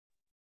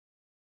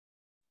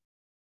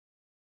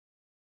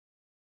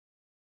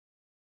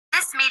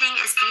This meeting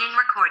is being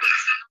recorded.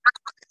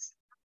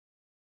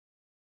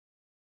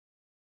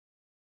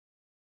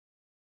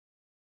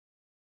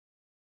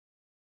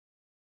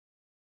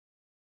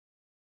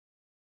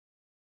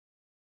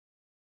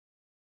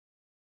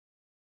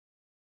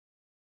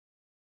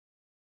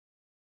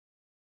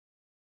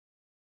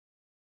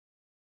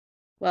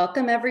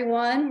 Welcome,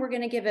 everyone. We're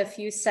going to give a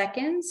few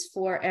seconds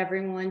for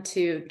everyone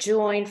to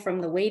join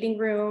from the waiting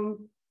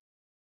room.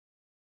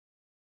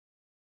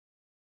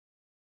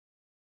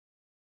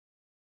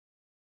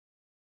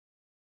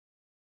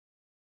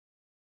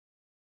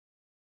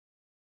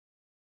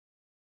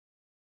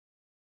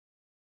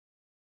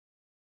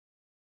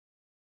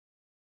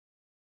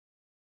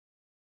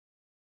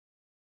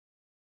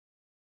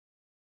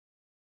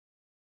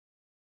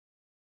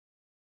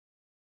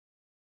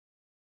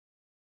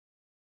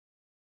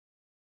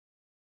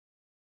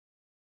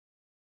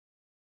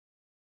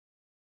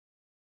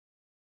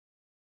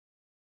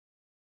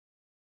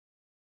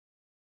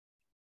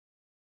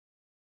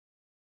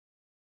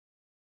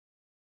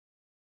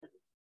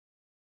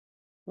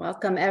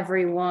 Welcome,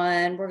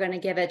 everyone. We're going to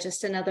give it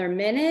just another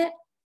minute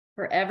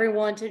for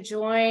everyone to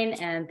join,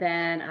 and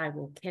then I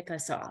will kick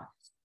us off.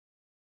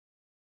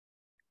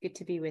 Good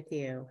to be with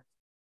you.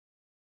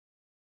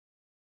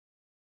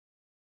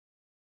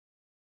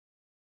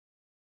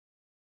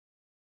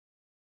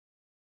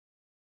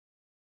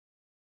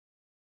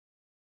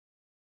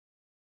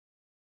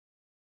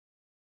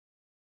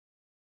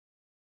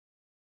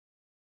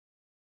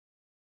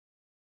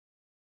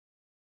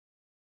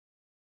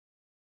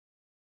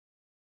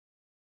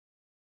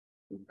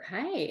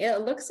 Okay,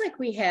 it looks like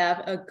we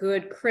have a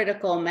good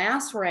critical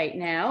mass right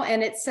now,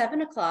 and it's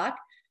 7 o'clock.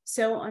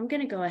 So I'm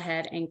going to go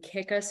ahead and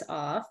kick us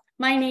off.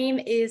 My name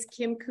is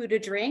Kim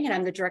Kuda-Dring, and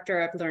I'm the Director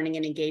of Learning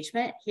and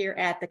Engagement here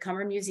at the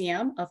Cummer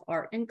Museum of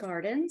Art and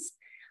Gardens.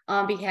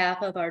 On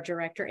behalf of our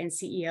Director and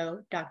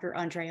CEO, Dr.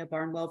 Andrea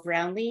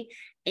Barnwell-Brownlee,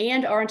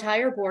 and our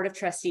entire Board of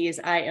Trustees,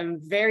 I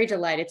am very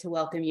delighted to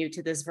welcome you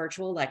to this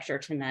virtual lecture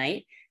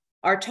tonight.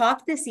 Our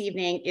talk this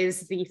evening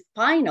is the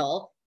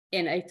final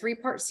in a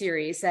three-part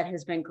series that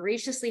has been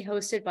graciously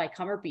hosted by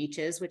Cummer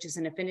Beaches, which is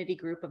an affinity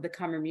group of the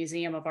Cummer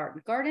Museum of Art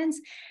and Gardens,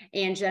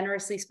 and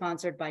generously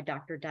sponsored by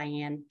Dr.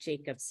 Diane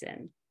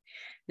Jacobsen.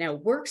 Now,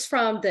 works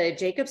from the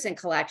Jacobsen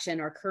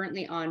Collection are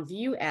currently on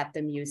view at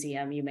the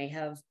museum. You may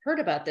have heard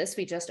about this.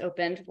 We just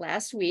opened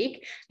last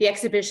week. The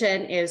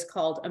exhibition is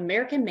called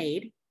American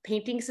Made: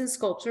 Paintings and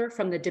Sculpture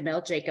from the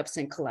DeMell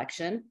Jacobsen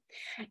Collection.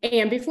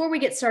 And before we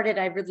get started,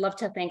 I would love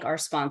to thank our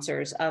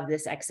sponsors of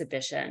this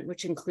exhibition,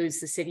 which includes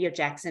the City of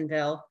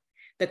Jacksonville,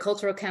 the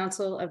Cultural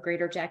Council of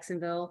Greater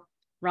Jacksonville,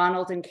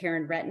 Ronald and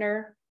Karen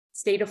Retner,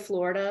 State of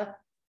Florida,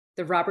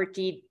 the Robert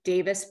D.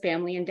 Davis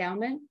Family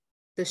Endowment,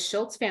 the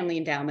Schultz Family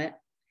Endowment,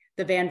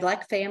 the Van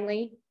Vleck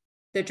family,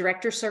 the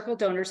Director Circle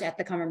donors at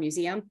the Cummer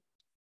Museum,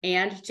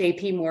 and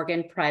JP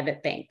Morgan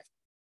Private Bank.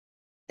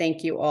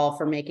 Thank you all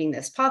for making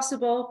this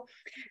possible.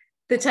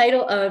 The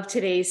title of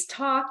today's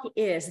talk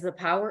is The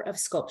Power of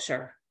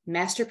Sculpture: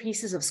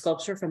 Masterpieces of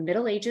Sculpture from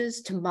Middle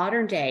Ages to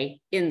Modern Day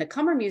in the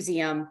Cummer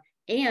Museum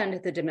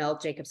and the DeMell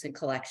Jacobsen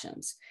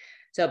Collections.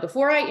 So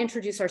before I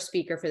introduce our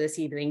speaker for this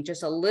evening,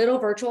 just a little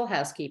virtual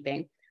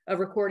housekeeping. A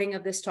recording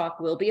of this talk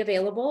will be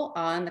available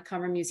on the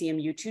Cummer Museum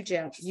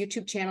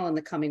YouTube channel in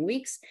the coming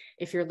weeks.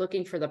 If you're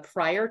looking for the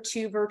prior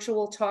two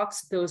virtual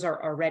talks, those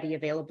are already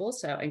available,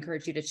 so I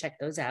encourage you to check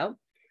those out.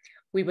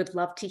 We would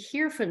love to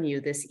hear from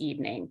you this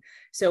evening.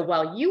 So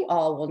while you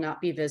all will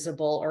not be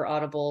visible or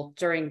audible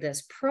during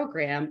this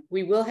program,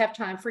 we will have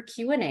time for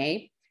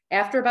Q&A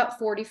after about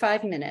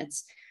 45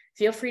 minutes.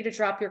 Feel free to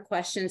drop your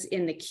questions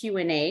in the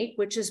Q&A,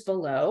 which is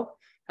below.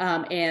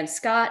 And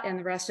Scott and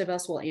the rest of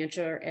us will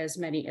answer as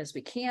many as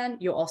we can.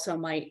 You also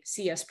might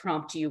see us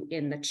prompt you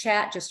in the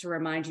chat just to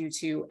remind you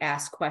to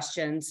ask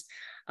questions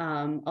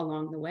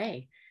along the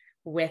way.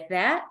 With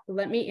that,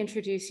 let me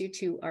introduce you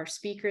to our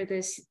speaker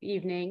this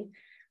evening,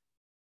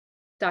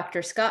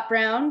 Dr. Scott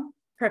Brown,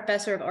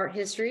 Professor of Art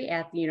History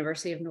at the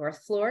University of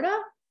North Florida,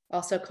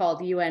 also called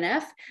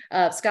UNF.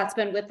 Scott's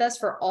been with us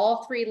for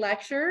all three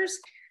lectures.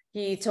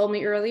 He told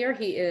me earlier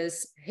he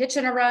is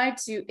hitching a ride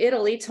to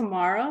Italy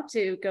tomorrow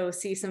to go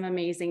see some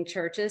amazing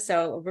churches.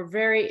 So we're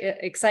very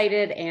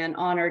excited and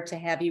honored to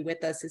have you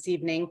with us this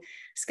evening.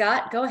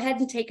 Scott, go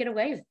ahead and take it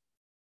away.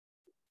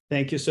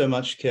 Thank you so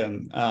much,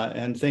 Kim.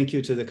 And thank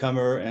you to the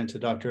Cummer and to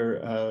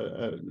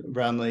Dr.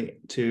 Brownlee,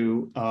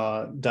 to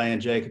Diane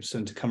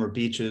Jacobsen, to Cummer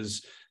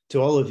Beaches, to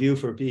all of you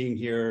for being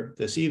here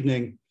this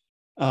evening.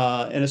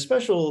 And a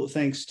special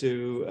thanks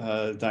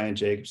to Diane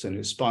Jacobsen,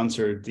 who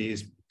sponsored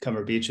these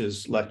Cummer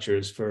Beaches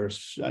lectures for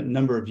a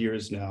number of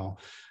years now.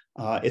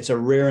 It's a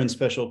rare and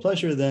special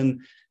pleasure then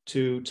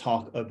to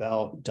talk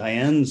about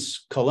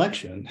Diane's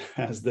collection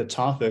as the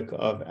topic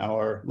of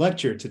our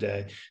lecture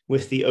today,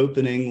 with the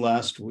opening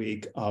last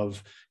week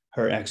of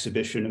her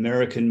exhibition,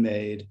 American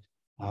Made,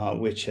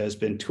 which has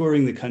been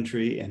touring the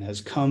country and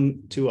has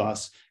come to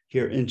us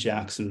here in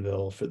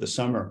Jacksonville for the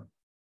summer.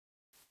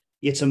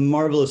 It's a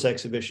marvelous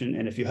exhibition,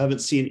 and if you haven't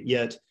seen it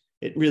yet,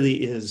 it really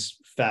is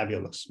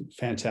fabulous,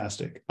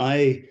 fantastic.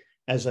 I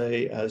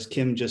as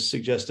Kim just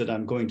suggested,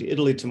 I'm going to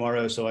Italy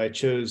tomorrow, so I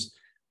chose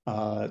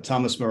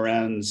Thomas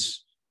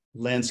Moran's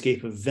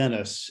Landscape of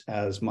Venice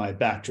as my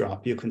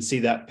backdrop. You can see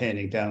that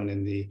painting down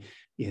in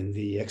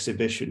the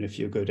exhibition if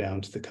you go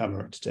down to the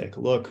Kummer to take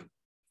a look.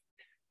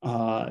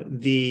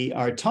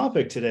 Our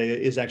topic today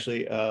is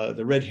actually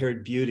the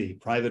red-haired beauty,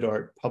 private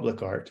art,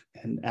 public art,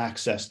 and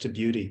access to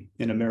beauty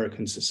in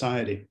American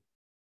society.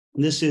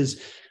 This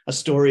is a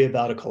story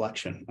about a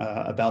collection,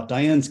 about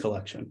Diane's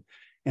collection,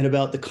 and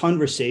about the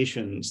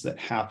conversations that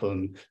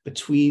happen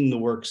between the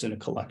works in a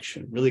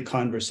collection, really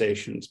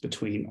conversations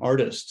between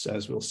artists,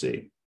 as we'll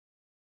see.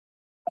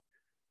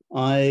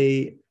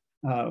 I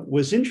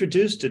was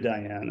introduced to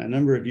Diane a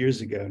number of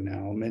years ago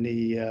now,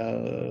 many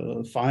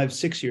 5,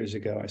 6 years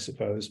ago, I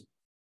suppose.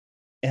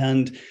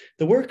 And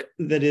the work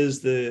that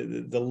is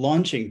the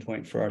launching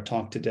point for our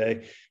talk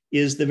today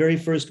is the very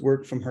first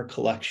work from her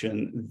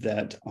collection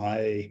that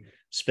I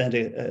spent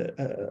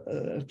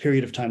a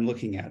period of time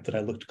looking at, that I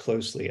looked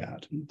closely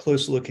at.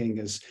 Close looking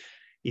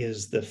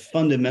is the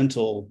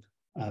fundamental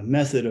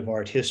method of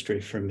art history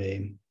for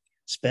me.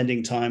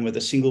 Spending time with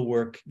a single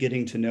work,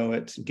 getting to know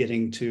it,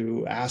 getting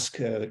to ask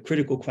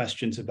critical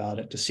questions about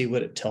it to see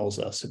what it tells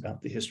us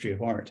about the history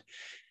of art.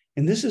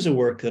 And this is a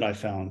work that I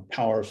found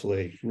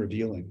powerfully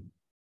revealing.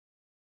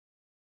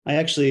 I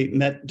actually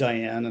met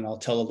Diane, and I'll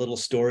tell a little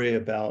story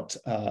about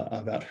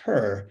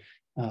her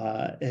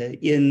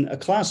in a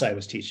class I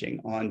was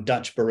teaching on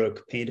Dutch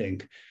Baroque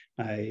painting.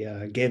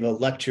 I gave a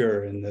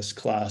lecture in this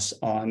class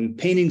on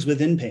paintings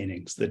within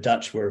paintings. The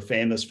Dutch were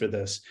famous for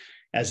this,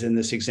 as in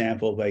this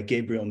example by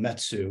Gabriel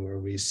Metsu, where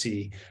we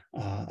see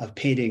a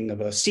painting of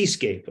a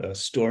seascape, a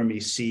stormy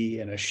sea,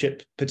 and a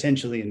ship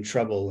potentially in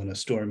trouble in a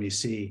stormy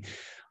sea.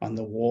 On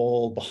the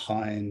wall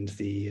behind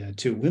the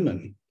two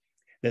women,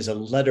 there's a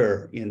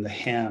letter in the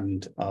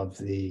hand of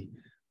the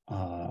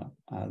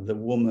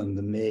woman,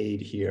 the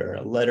maid here,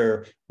 a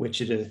letter which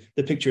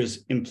the picture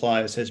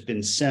implies has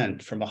been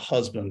sent from a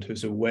husband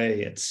who's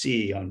away at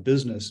sea on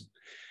business.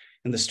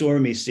 And the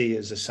stormy sea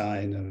is a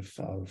sign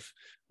of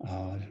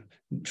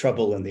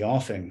trouble in the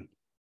offing,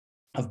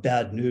 of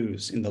bad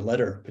news in the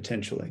letter,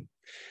 potentially.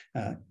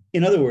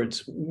 In other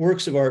words,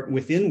 works of art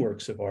within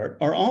works of art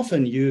are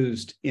often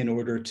used in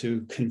order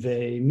to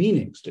convey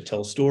meanings, to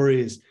tell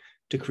stories,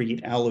 to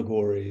create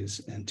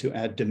allegories, and to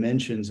add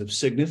dimensions of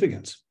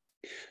significance.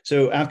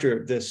 So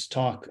after this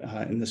talk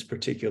in this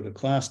particular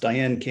class,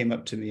 Diane came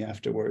up to me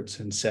afterwards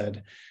and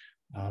said,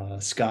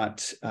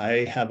 Scott,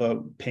 I have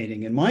a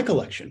painting in my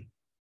collection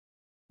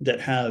that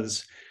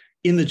has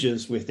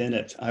images within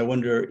it. I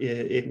wonder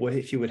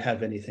if you would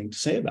have anything to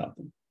say about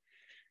them.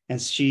 And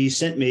she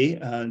sent me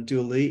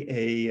duly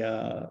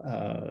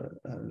a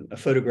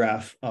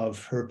photograph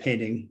of her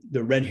painting,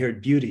 The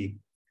Red-Haired Beauty,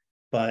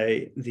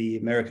 by the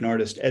American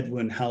artist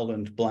Edwin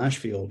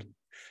Blashfield.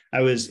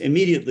 I was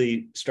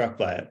immediately struck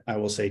by it, I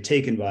will say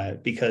taken by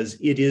it, because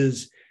it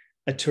is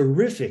a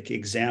terrific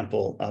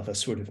example of a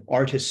sort of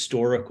art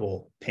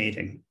historical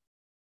painting.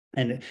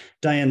 And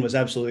Diane was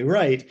absolutely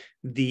right.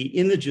 The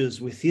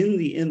images within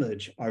the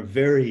image are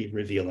very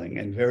revealing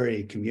and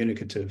very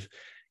communicative.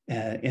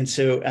 And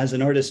so as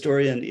an art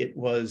historian, it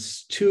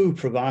was too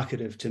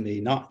provocative to me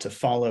not to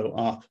follow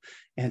up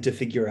and to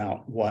figure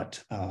out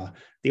what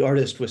the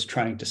artist was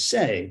trying to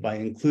say by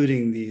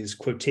including these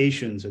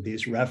quotations or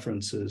these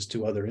references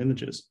to other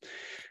images.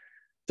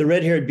 The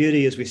red-haired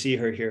beauty, as we see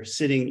her here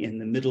sitting in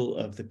the middle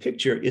of the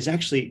picture, is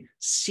actually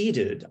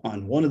seated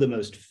on one of the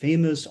most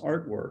famous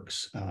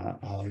artworks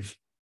of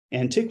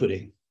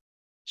antiquity.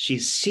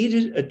 She's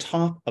seated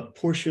atop a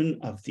portion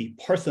of the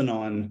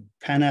Parthenon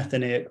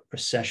Panathenaic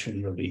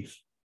procession relief.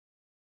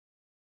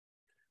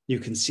 You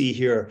can see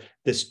here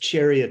this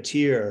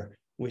charioteer,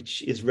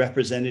 which is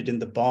represented in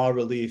the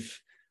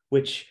bas-relief,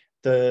 which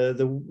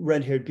the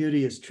red-haired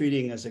beauty is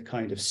treating as a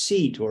kind of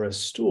seat or a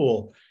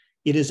stool.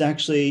 It is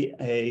actually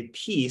a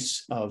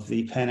piece of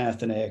the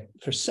Panathenaic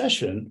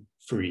procession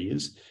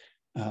frieze,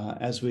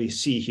 as we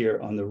see here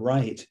on the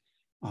right.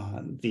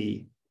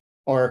 The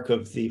arc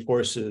of the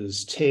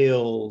horse's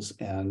tails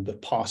and the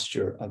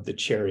posture of the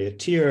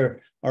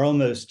charioteer are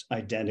almost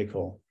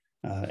identical.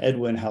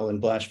 Edwin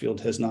Blashfield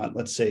has not,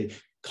 let's say,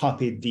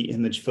 copied the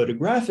image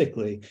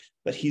photographically,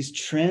 but he's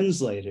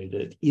translated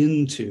it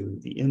into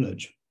the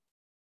image.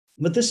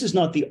 But this is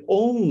not the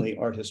only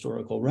art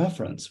historical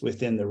reference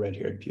within the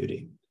red-haired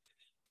beauty.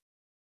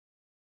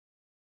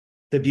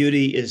 The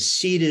beauty is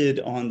seated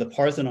on the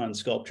Parthenon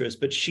sculptures,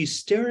 but she's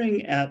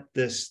staring at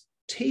this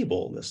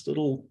table, this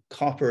little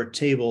copper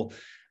table,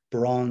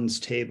 bronze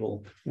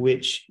table,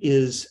 which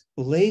is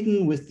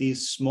laden with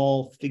these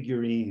small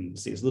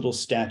figurines, these little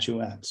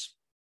statuettes.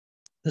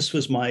 This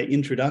was my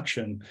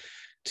introduction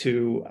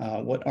to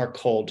what are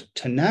called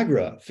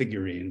Tanagra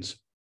figurines.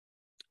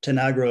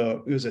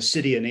 Tanagra was a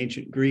city in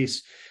ancient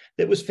Greece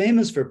that was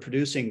famous for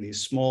producing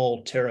these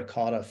small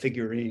terracotta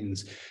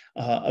figurines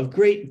of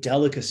great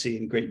delicacy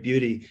and great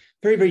beauty,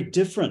 very, very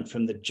different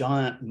from the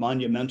giant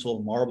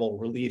monumental marble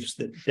reliefs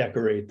that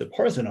decorate the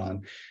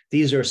Parthenon.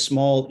 These are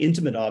small,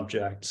 intimate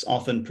objects,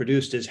 often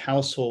produced as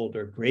household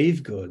or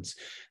grave goods.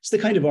 It's the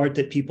kind of art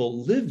that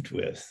people lived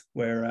with,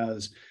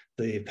 whereas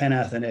the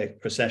Panathenaic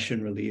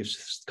procession reliefs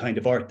is the kind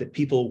of art that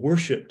people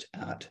worshipped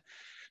at.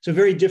 So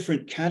very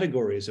different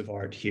categories of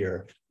art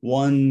here.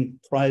 One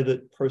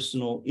private,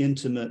 personal,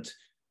 intimate,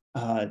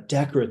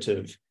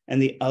 decorative,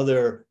 and the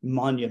other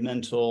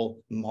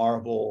monumental,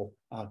 marble,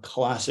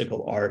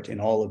 classical art in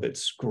all of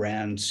its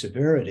grand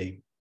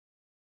severity.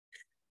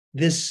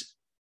 This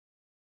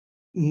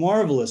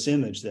marvelous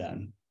image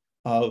then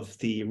of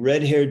the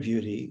red-haired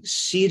beauty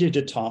seated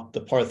atop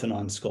the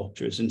Parthenon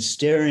sculptures and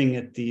staring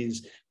at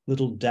these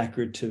little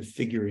decorative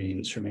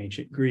figurines from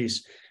ancient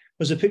Greece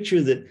was a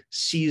picture that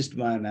seized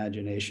my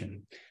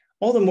imagination.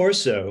 All the more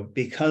so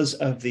because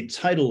of the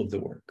title of the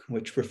work,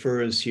 which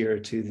refers here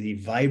to the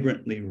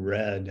vibrantly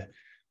red,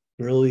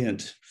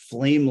 brilliant,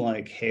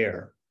 flame-like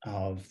hair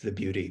of the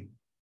beauty.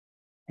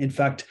 In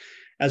fact,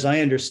 as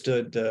I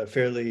understood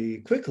fairly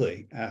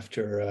quickly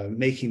after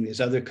making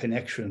these other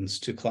connections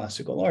to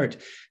classical art,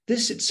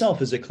 this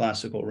itself is a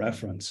classical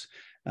reference.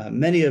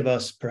 Many of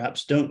us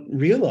perhaps don't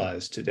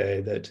realize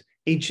today that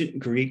ancient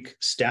Greek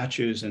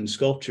statues and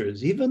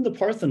sculptures, even the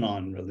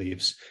Parthenon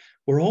reliefs,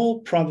 were all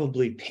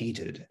probably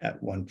painted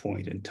at one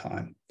point in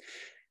time.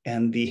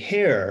 And the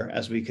hair,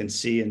 as we can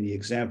see in the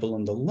example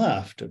on the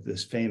left of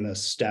this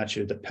famous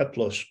statue, the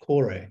Peplos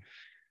Kore,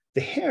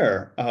 the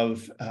hair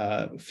of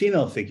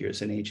female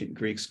figures in ancient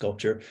Greek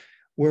sculpture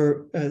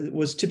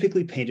was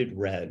typically painted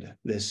red,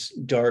 this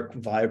dark,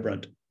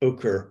 vibrant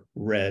ochre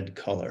red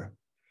color.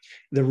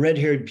 The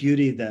red-haired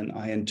beauty then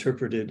I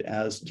interpreted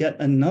as yet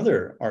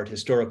another art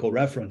historical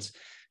reference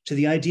to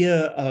the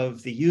idea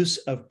of the use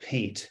of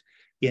paint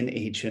in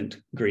ancient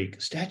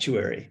Greek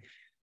statuary.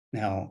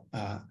 Now,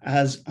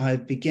 as I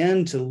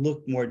began to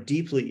look more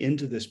deeply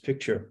into this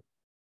picture,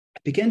 I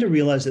began to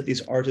realize that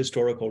these art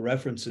historical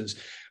references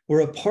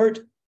were a part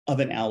of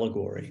an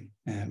allegory.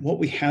 And what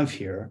we have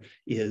here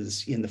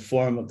is in the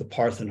form of the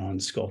Parthenon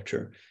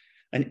sculpture,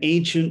 an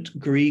ancient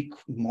Greek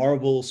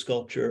marble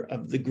sculpture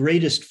of the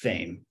greatest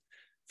fame,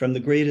 from the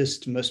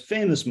greatest, most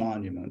famous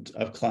monument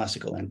of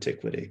classical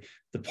antiquity,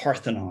 the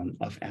Parthenon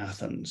of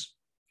Athens.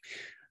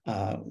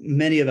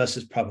 Many of us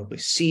have probably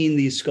seen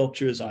these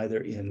sculptures either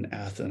in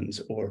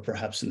Athens or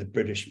perhaps in the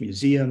British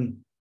Museum.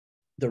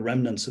 The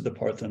remnants of the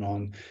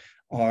Parthenon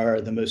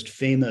are the most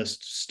famous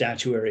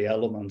statuary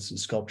elements and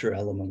sculpture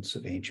elements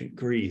of ancient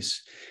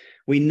Greece.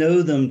 We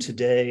know them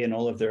today in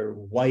all of their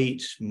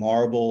white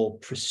marble,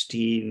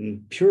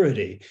 pristine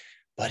purity,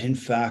 but in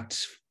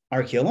fact,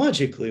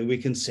 archaeologically, we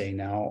can say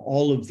now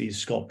all of these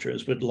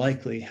sculptures would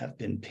likely have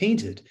been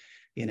painted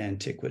in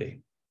antiquity.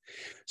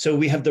 So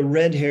we have the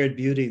red-haired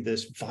beauty,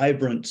 this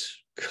vibrant,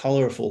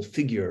 colorful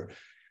figure.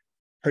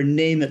 Her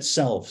name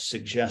itself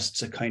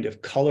suggests a kind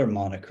of color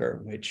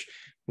moniker,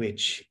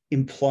 which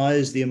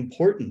implies the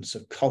importance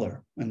of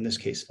color, in this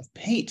case of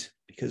paint,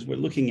 because we're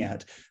looking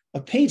at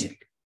a painting.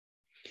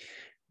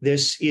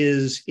 This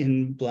is,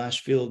 in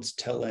Blashfield's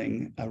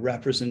telling, a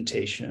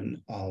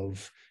representation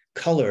of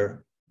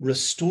color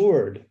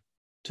restored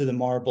to the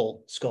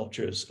marble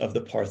sculptures of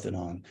the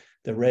Parthenon.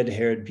 The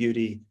red-haired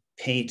beauty,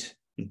 paint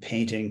and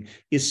painting,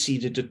 is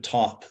seated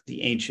atop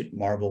the ancient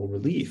marble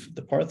relief of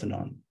the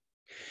Parthenon.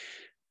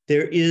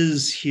 There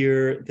is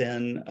here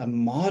then a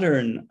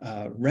modern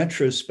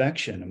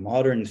retrospection, a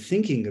modern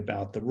thinking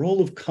about the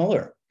role of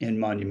color in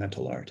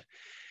monumental art,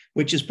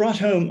 which is brought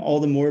home all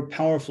the more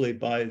powerfully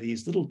by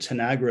these little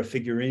Tanagra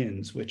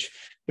figurines, which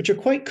are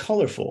quite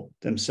colorful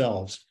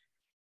themselves.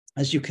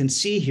 As you can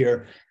see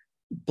here,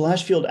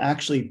 Blashfield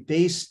actually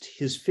based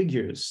his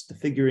figures, the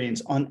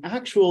figurines, on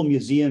actual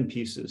museum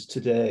pieces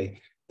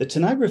today. The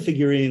Tanagra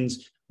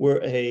figurines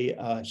were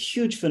a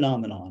huge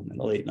phenomenon in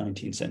the late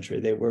 19th century.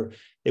 They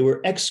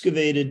were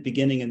excavated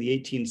beginning in the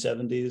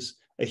 1870s.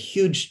 A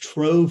huge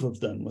trove of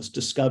them was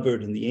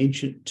discovered in the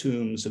ancient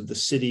tombs of the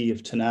city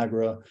of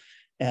Tanagra.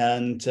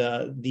 And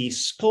the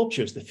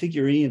sculptures, the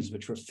figurines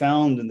which were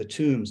found in the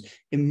tombs,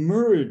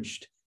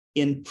 emerged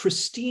in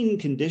pristine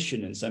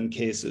condition in some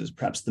cases.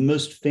 Perhaps the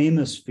most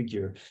famous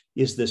figure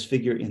is this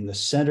figure in the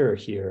center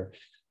here,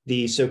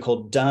 the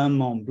so-called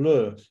Dame en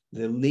Bleu,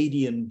 the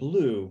Lady in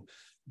Blue.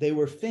 They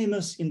were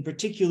famous in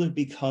particular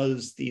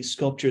because these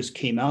sculptures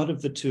came out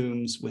of the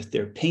tombs with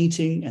their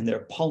painting and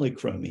their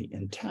polychromy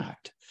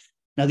intact.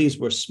 Now, these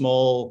were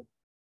small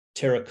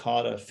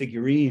terracotta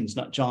figurines,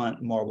 not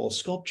giant marble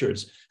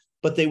sculptures,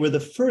 but they were the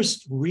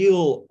first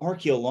real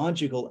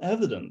archaeological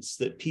evidence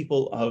that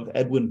people of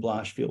Edwin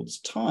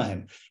Blashfield's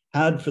time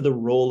had for the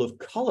role of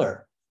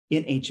color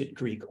in ancient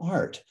Greek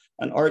art,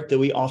 an art that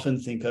we often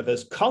think of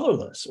as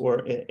colorless,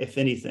 or if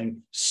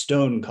anything,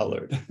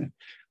 stone-colored,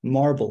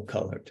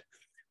 marble-colored.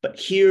 But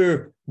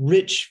here,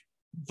 rich,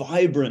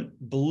 vibrant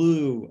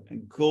blue,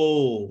 and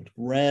gold,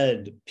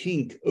 red,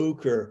 pink,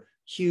 ochre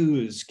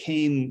hues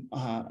came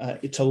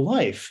to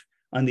life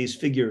on these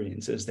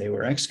figurines as they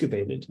were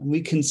excavated. And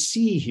we can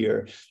see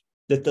here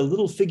that the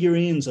little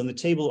figurines on the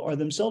table are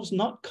themselves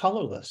not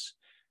colorless.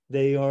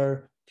 They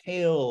are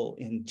pale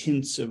in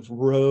tints of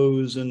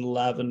rose and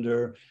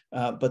lavender,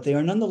 but they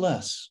are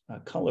nonetheless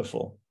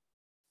colorful.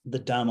 The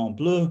Dame en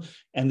Bleu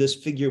and this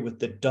figure with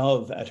the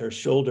dove at her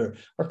shoulder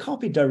are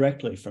copied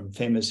directly from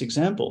famous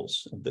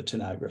examples of the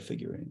Tanagra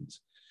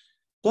figurines.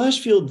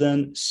 Blashfield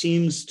then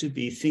seems to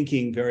be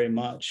thinking very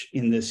much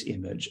in this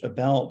image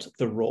about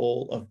the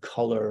role of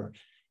color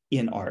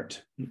in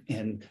art,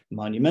 in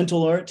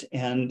monumental art,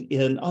 and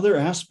in other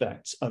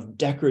aspects of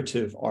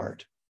decorative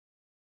art.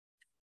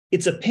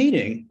 It's a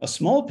painting, a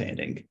small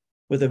painting,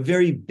 with a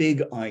very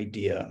big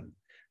idea,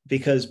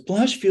 because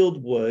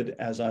Blashfield would,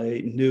 as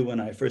I knew when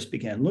I first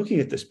began looking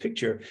at this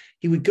picture,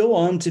 he would go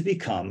on to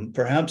become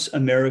perhaps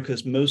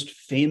America's most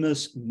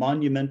famous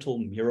monumental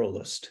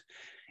muralist.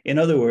 In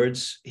other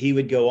words, he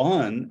would go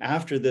on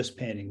after this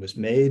painting was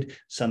made,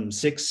 some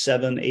 6,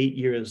 7, 8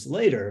 years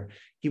later,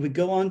 he would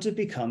go on to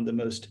become the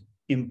most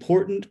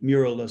important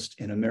muralist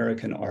in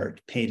American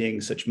art,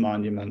 painting such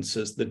monuments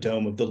as the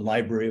dome of the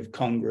Library of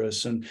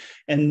Congress and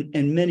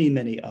many,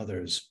 many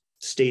others,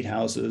 state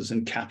houses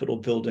and capitol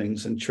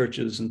buildings and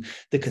churches and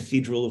the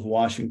Cathedral of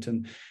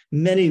Washington,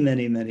 many,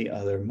 many, many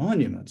other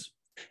monuments.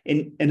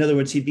 In other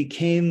words, he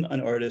became an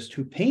artist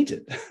who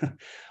painted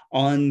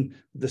on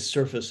the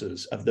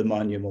surfaces of the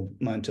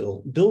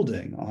monumental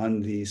building,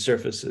 on the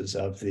surfaces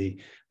of the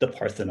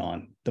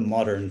Parthenon, the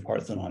modern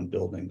Parthenon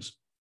buildings,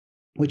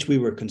 which we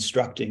were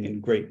constructing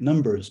in great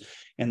numbers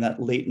in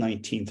that late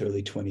 19th,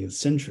 early 20th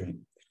century.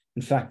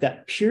 In fact,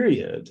 that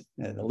period,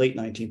 the late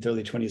 19th,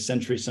 early 20th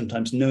century,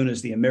 sometimes known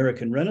as the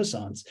American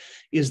Renaissance,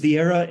 is the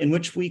era in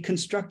which we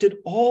constructed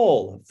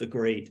all of the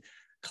great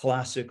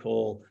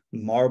classical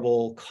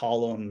marble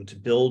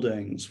columned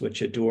buildings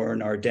which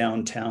adorn our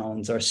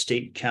downtowns, our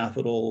state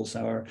capitals,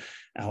 our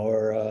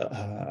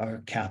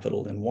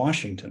capital in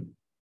Washington.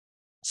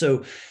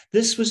 So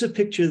this was a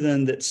picture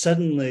then that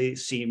suddenly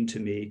seemed to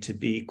me to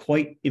be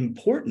quite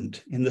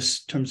important in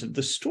terms of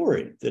the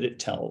story that it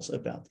tells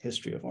about the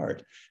history of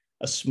art.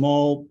 A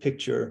small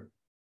picture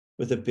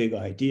with a big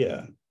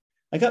idea.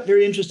 I got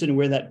very interested in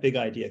where that big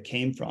idea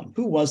came from.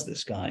 Who was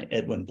this guy,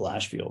 Edwin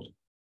Blashfield?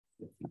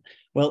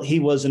 Well, he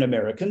was an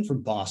American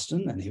from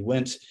Boston, and he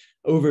went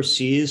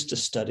overseas to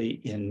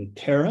study in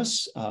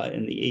Paris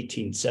in the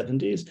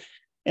 1870s.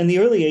 In the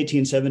early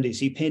 1870s,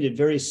 he painted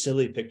very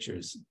silly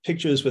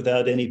pictures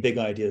without any big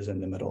ideas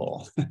in them at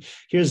all.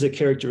 Here's a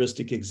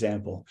characteristic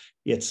example.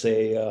 It's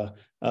a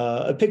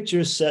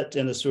picture set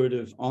in a sort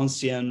of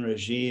ancien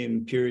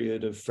regime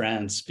period of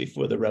France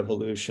before the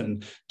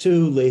Revolution,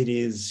 2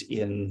 ladies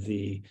in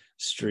the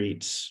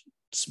streets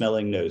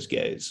smelling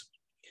nosegays.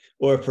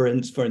 Or for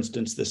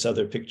instance, this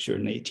other picture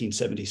in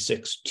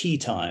 1876, Tea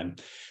Time.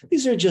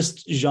 These are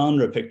just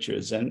genre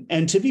pictures.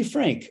 And to be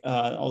frank,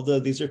 although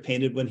these are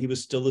painted when he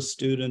was still a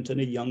student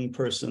and a young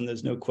person,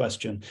 there's no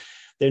question,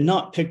 they're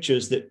not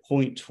pictures that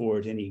point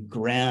toward any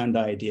grand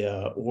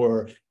idea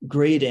or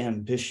great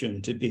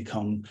ambition to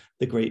become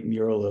the great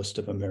muralist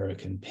of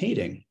American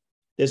painting.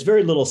 There's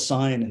very little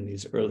sign in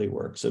these early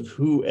works of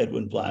who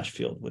Edwin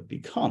Blashfield would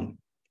become.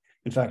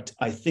 In fact,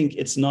 I think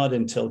it's not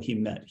until he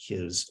met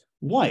his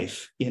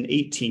wife in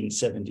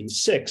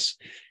 1876,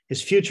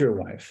 his future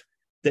wife,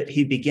 that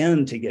he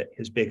began to get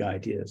his big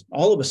ideas.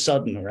 All of a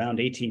sudden, around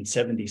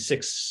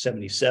 1876,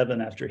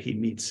 77, after he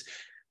meets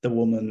the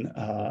woman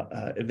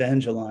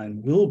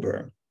Evangeline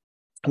Wilbur,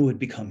 who would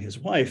become his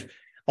wife,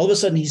 all of a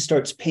sudden he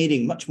starts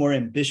painting much more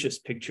ambitious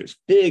pictures,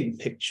 big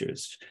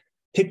pictures,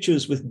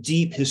 pictures with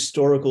deep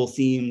historical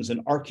themes and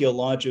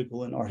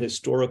archaeological and art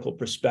historical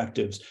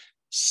perspectives.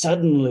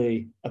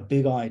 Suddenly, a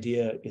big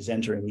idea is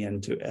entering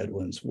into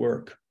Edwin's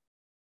work.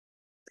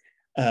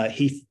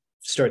 He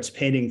starts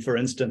painting, for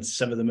instance,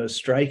 some of the most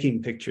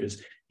striking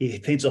pictures. He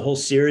paints a whole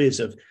series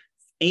of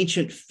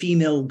ancient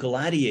female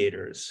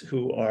gladiators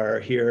who are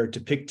here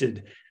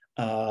depicted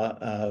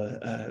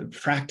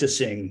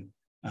practicing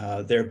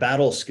their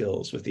battle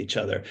skills with each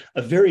other.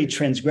 A very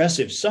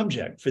transgressive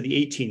subject for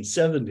the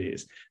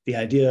 1870s, the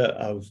idea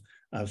of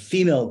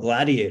female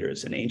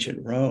gladiators in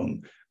ancient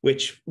Rome,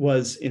 which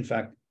was, in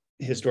fact,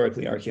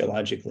 historically,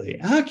 archaeologically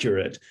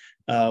accurate,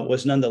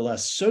 was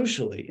nonetheless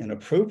socially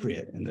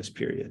inappropriate in this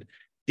period.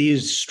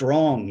 These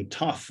strong,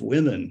 tough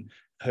women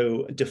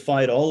who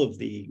defied all of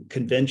the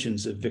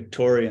conventions of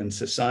Victorian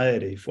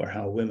society for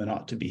how women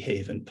ought to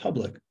behave in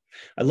public.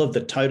 I love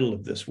the title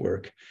of this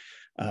work.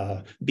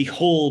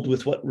 Behold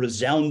with what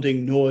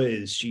resounding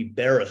noise she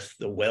beareth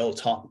the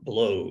well-taught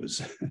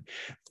blows.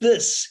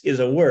 This is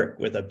a work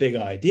with a big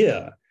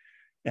idea.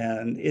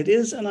 And it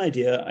is an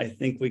idea I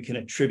think we can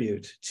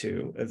attribute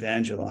to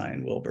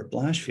Evangeline Wilbur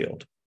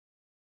Blashfield.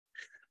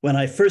 When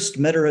I first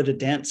met her at a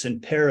dance in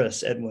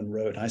Paris, Edwin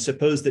wrote, I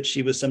suppose that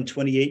she was some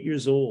 28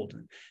 years old.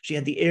 She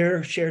had the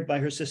air shared by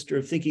her sister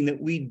of thinking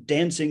that we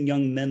dancing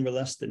young men were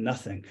less than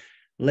nothing.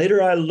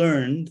 Later, I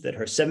learned that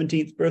her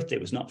 17th birthday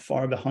was not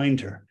far behind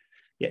her.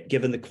 Yet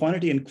given the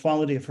quantity and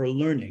quality of her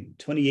learning,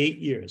 28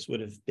 years would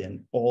have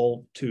been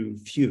all too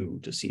few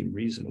to seem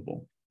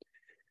reasonable.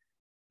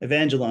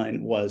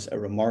 Evangeline was a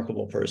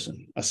remarkable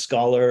person, a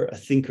scholar, a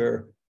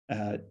thinker,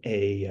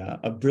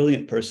 a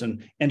brilliant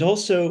person, and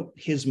also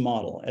his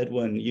model.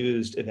 Edwin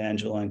used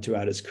Evangeline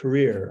throughout his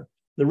career.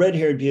 The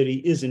red-haired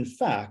beauty is, in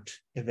fact,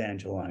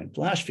 Evangeline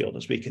Blashfield,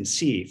 as we can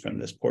see from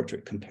this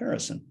portrait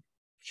comparison.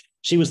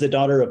 She was the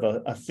daughter of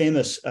a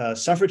famous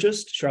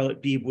suffragist,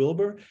 Charlotte B.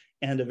 Wilbur,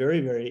 and a very,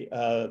 very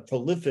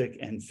prolific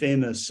and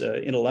famous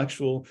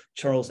intellectual,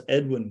 Charles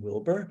Edwin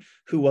Wilbur,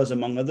 who was,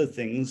 among other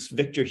things,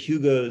 Victor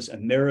Hugo's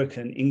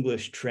American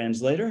English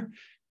translator,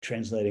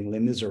 translating Les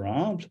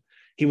Miserables.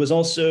 He was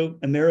also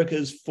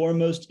America's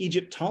foremost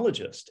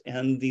Egyptologist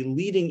and the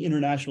leading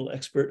international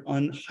expert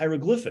on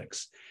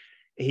hieroglyphics.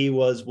 He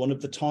was one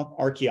of the top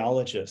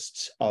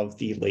archaeologists of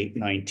the late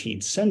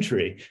 19th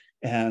century.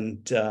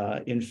 And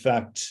in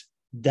fact,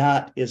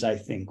 that is, I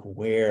think,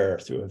 where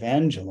through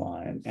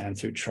Evangeline and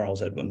through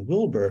Charles Edwin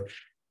Wilbur,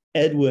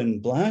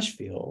 Edwin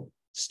Blashfield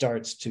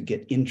starts to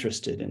get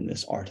interested in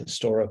this art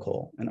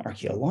historical and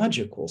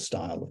archaeological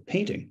style of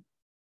painting.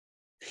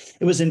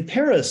 It was in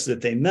Paris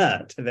that they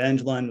met.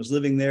 Evangeline was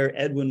living there,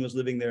 Edwin was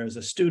living there as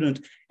a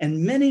student,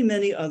 and many,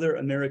 many other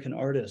American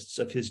artists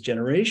of his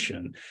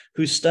generation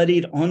who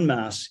studied en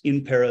masse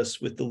in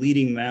Paris with the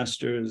leading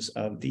masters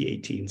of the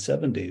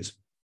 1870s.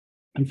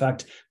 In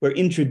fact, we're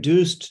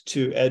introduced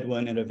to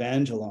Edwin and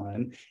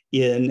Evangeline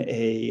in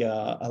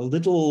a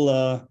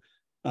little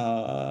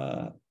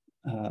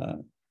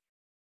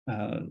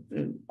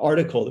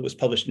article that was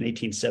published in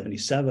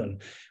 1877,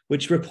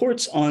 which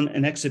reports on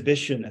an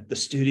exhibition at the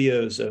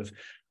studios of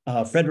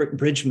Frederick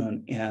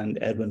Bridgman and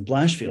Edwin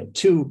Blashfield,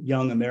 two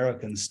young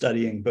Americans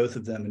studying, both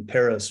of them in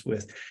Paris,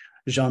 with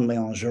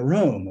Jean-Léon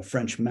Gérôme, a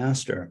French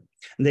master.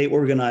 And they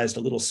organized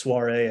a little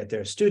soiree at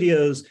their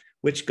studios,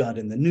 which got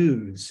in the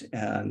news.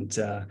 And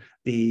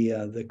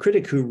the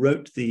critic who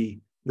wrote the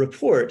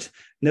report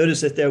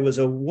noticed that there was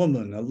a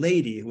woman, a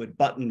lady, who would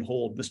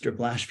buttonhole Mr.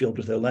 Blashfield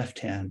with her left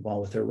hand, while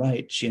with her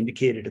right, she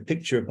indicated a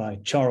picture by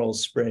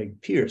Charles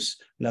Sprague Pierce,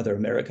 another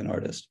American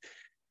artist.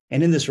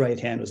 And in this right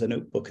hand was a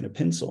notebook and a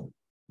pencil.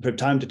 From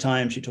time to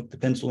time, she took the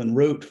pencil and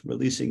wrote,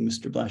 releasing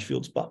Mr.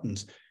 Blashfield's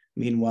buttons,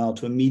 meanwhile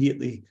to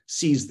immediately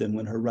seize them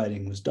when her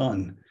writing was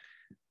done.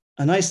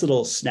 A nice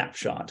little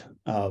snapshot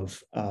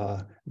of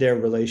their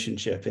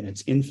relationship in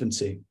its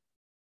infancy.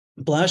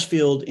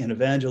 Blashfield and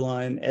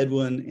Evangeline,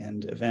 Edwin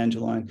and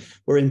Evangeline,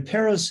 were in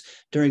Paris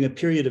during a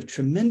period of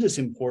tremendous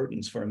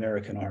importance for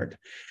American art,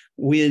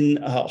 when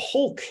a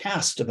whole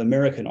cast of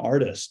American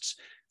artists,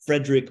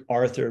 Frederick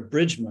Arthur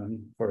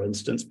Bridgman, for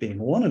instance, being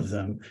one of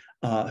them,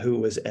 who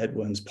was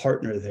Edwin's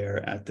partner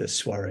there at this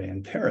soiree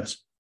in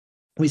Paris.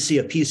 We see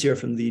a piece here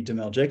from the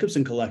DeMell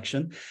Jacobsen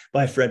Collection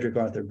by Frederick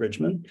Arthur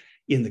Bridgman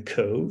in the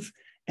Cove.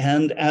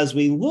 And as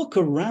we look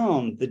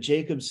around the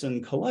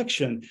Jacobsen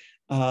Collection,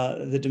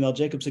 the DeMell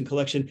Jacobsen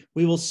Collection,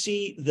 we will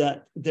see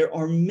that there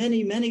are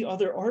many, many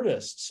other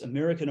artists,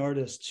 American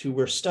artists, who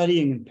were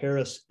studying in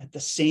Paris at the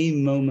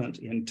same moment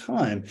in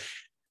time.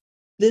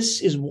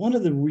 This is one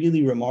of the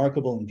really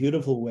remarkable and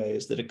beautiful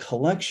ways that a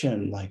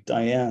collection like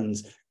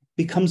Diane's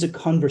becomes a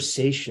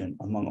conversation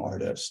among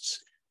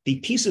artists. The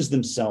pieces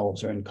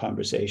themselves are in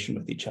conversation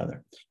with each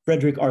other.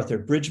 Frederick Arthur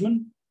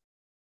Bridgman,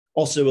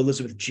 also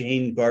Elizabeth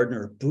Jane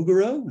Gardner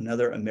Bouguereau,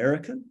 another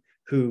American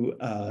who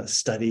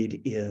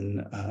studied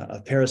in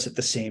Paris at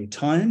the same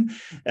time.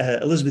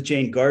 Elizabeth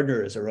Jane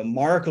Gardner is a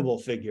remarkable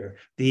figure,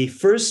 the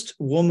first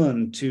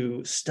woman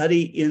to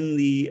study in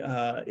the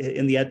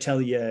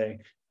atelier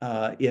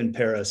in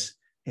Paris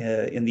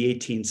in the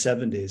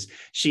 1870s.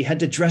 She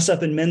had to dress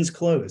up in men's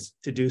clothes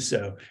to do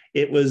so.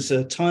 It was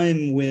a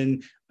time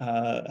when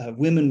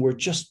women were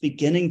just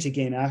beginning to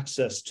gain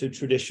access to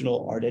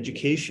traditional art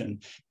education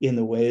in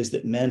the ways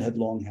that men had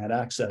long had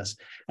access.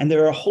 And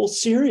there are a whole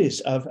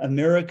series of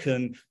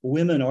American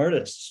women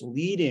artists,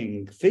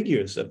 leading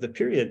figures of the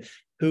period,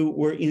 who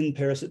were in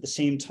Paris at the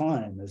same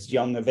time as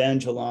young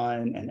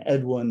Evangeline and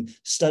Edwin,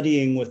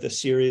 studying with a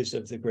series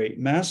of the great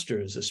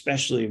masters,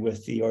 especially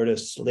with the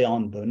artists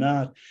Léon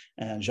Bonnat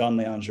and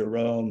Jean-Léon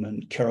Gérôme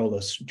and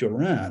Carolus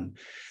Duran.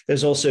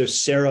 There's also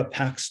Sarah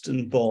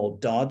Paxton Ball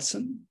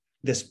Dodson,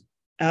 this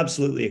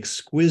absolutely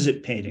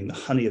exquisite painting, The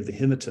Honey of the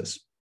Hymettus,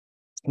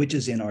 which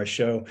is in our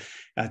show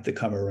at the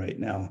Comer right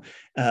now.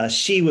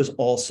 She was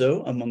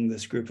also among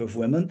this group of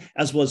women,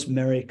 as was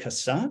Mary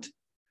Cassatt,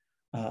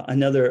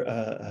 another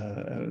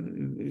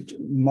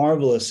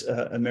marvelous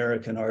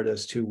American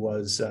artist who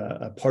was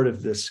a part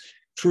of this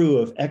crew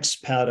of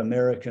expat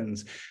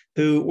Americans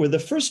who were the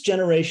first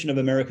generation of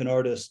American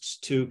artists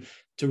to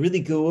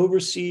really go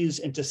overseas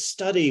and to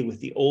study with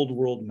the old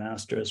world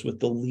masters, with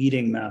the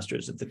leading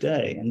masters of the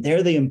day. And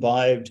there they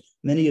imbibed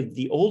many of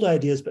the old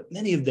ideas, but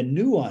many of the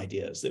new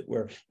ideas that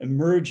were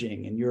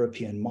emerging in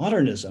European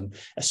modernism,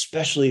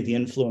 especially the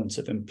influence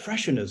of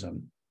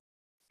Impressionism.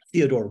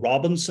 Theodore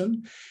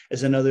Robinson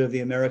is another of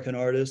the American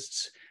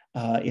artists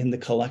in the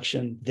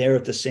collection there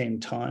at the same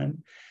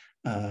time.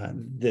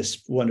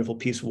 This wonderful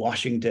piece,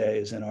 Washing Day,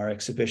 is in our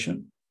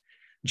exhibition.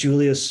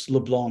 Julius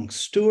LeBlanc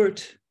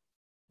Stewart,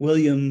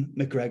 William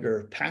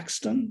McGregor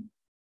Paxton.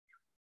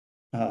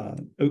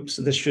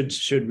 This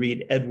should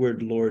read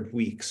Edward Lord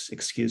Weeks.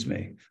 Excuse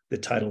me, the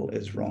title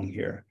is wrong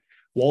here.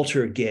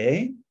 Walter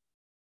Gay,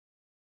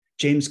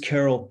 James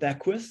Carroll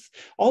Beckwith.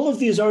 All of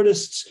these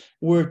artists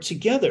were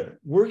together,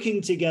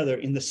 working together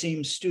in the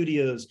same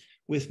studios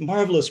with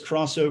marvelous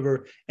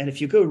crossover. And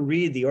if you go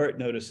read the art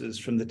notices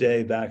from the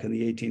day back in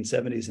the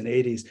 1870s and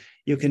 80s,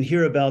 you can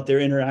hear about their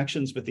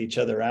interactions with each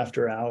other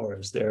after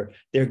hours, their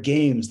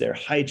games, their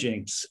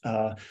hijinks,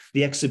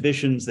 the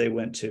exhibitions they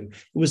went to. It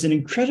was an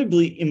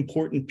incredibly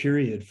important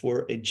period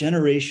for a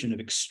generation of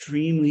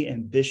extremely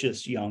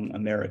ambitious young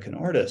American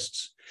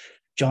artists.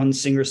 John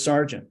Singer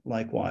Sargent,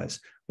 likewise,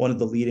 one of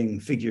the leading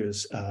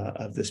figures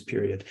of this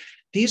period.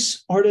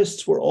 These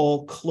artists were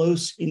all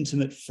close,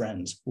 intimate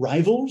friends,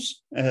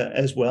 rivals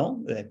as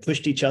well. They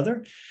pushed each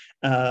other,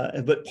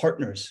 but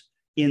partners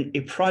in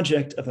a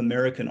project of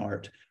American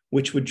art,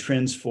 which would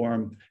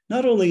transform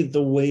not only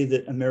the way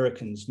that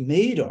Americans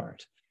made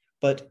art,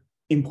 but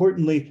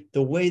importantly,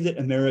 the way that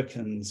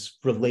Americans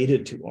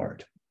related to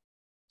art.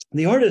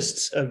 The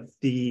artists of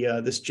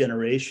this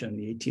generation,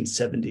 the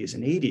 1870s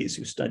and 80s,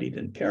 who studied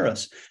in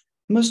Paris,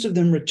 most of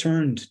them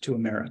returned to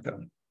America,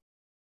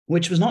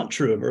 which was not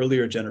true of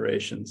earlier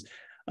generations.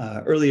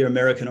 Earlier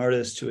American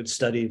artists who had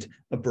studied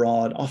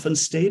abroad often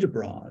stayed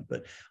abroad,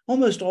 but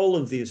almost all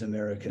of these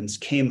Americans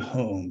came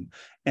home.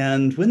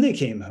 And when they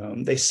came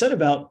home, they set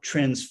about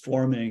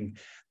transforming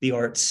the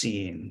art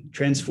scene,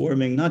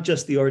 transforming not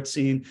just the art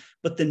scene,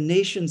 but the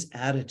nation's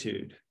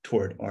attitude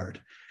toward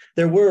art.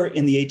 There were,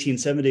 in the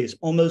 1870s,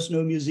 almost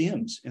no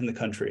museums in the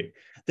country.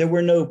 There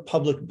were no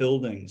public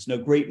buildings, no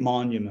great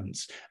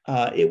monuments.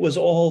 It was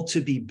all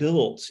to be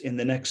built in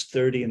the next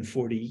 30 and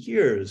 40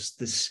 years.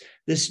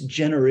 This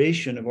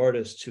generation of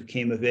artists who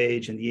came of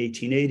age in the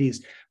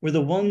 1880s were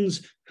the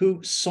ones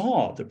who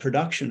saw the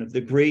production of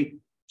the great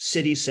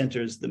city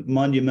centers, the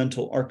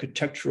monumental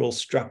architectural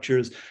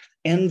structures,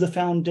 and the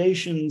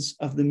foundations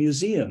of the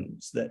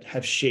museums that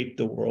have shaped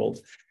the world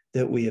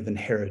that we have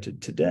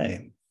inherited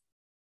today.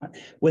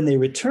 When they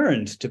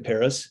returned to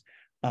Paris,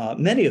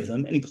 many of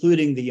them,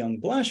 including the young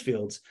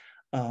Blashfields,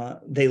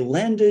 they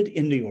landed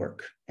in New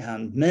York.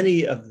 And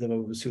many of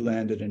those who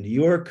landed in New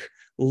York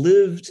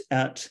lived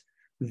at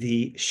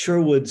the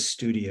Sherwood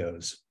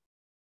Studios.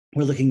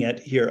 We're looking at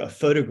here a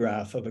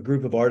photograph of a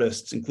group of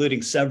artists,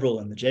 including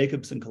several in the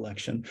Jacobsen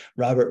collection,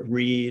 Robert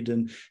Reed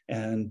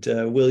and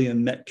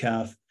William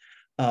Metcalf,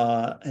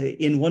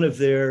 in one of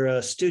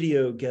their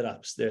studio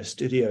get-ups, their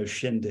studio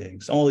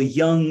shindigs, all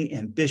young,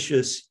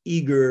 ambitious,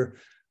 eager,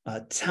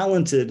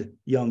 talented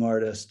young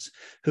artists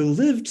who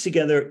lived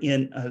together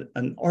in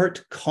an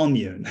art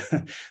commune.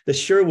 The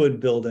Sherwood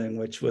building,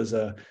 which was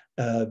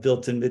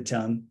built in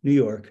Midtown New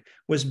York,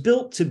 was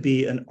built to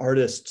be an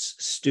artist's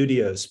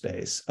studio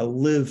space, a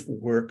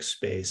live-work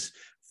space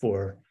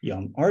for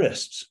young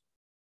artists.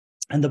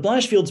 And the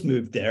Blashfields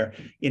moved there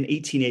in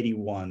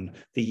 1881,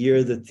 the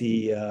year that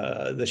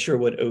the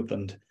Sherwood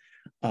opened,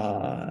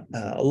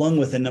 along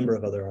with a number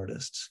of other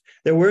artists.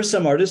 There were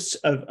some artists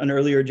of an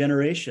earlier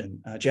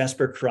generation,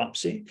 Jasper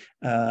Cropsey,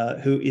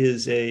 who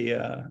is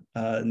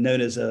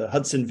known as a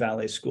Hudson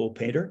Valley School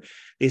painter.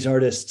 These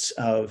artists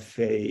of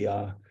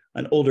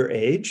an older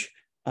age,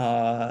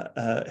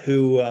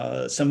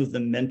 who some of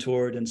them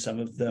mentored and some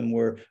of them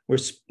were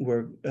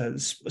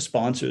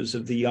sponsors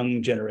of the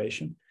young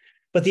generation.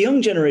 But the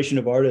young generation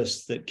of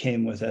artists that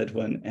came with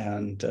Edwin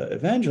and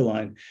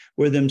Evangeline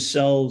were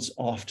themselves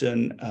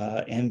often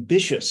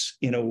ambitious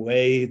in a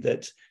way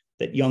that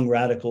young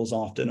radicals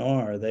often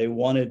are. They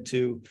wanted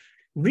to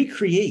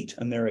recreate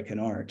American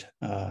art.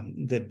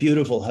 The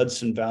beautiful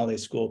Hudson Valley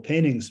School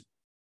paintings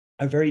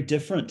are very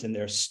different in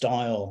their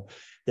style,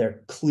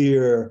 their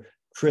clear,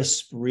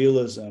 crisp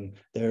realism,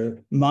 their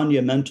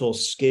monumental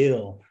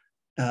scale,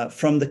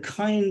 from the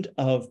kind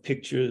of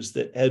pictures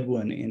that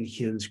Edwin and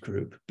his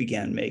group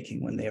began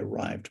making when they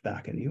arrived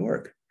back in New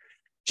York.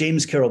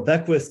 James Carroll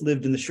Beckwith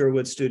lived in the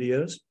Sherwood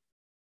Studios.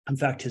 In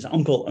fact, his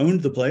uncle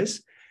owned the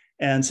place.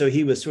 And so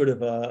he was sort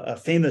of a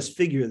famous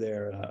figure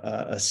there,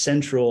 a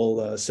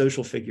central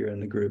social figure in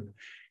the group.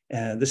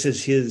 And this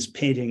is his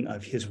painting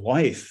of his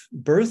wife,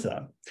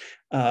 Bertha.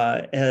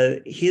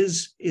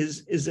 His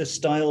is a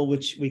style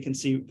which we can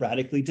see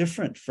radically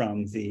different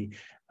from the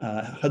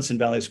Hudson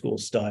Valley School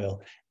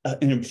style.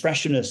 An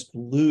impressionist,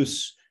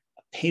 loose,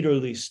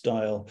 painterly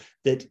style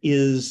that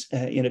is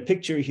in a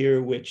picture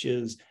here, which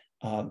is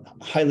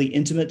highly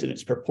intimate in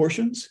its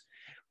proportions,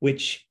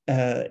 which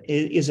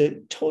is a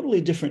totally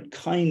different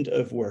kind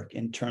of work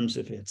in terms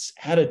of its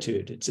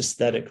attitude, its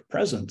aesthetic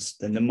presence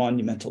than the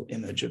monumental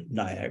image of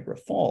Niagara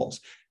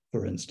Falls,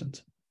 for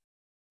instance.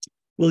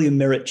 William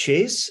Merritt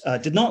Chase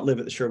did not live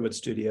at the Sherwood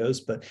Studios,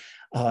 but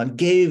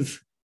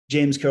gave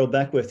James Carroll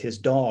Beckwith his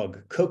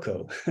dog,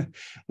 Coco,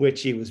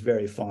 which he was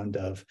very fond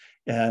of.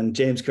 And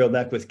James Carroll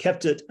Beckwith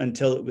kept it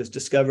until it was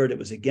discovered it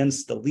was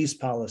against the lease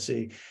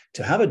policy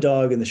to have a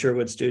dog in the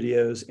Sherwood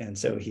Studios. And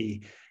so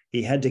he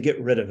had to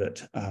get rid of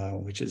it,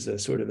 which is a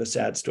sort of a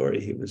sad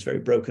story. He was very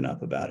broken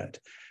up about it.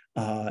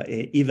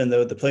 Even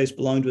though the place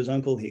belonged to his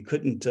uncle, he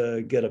couldn't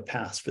get a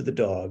pass for the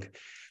dog.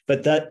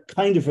 But that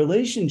kind of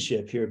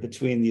relationship here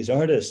between these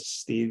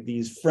artists,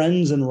 these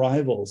friends and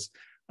rivals,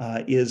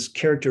 is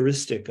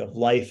characteristic of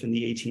life in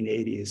the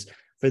 1880s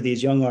for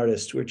these young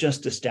artists who are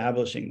just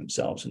establishing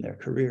themselves in their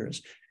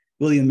careers.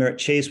 William Merritt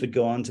Chase would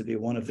go on to be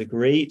one of the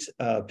great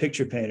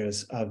picture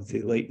painters of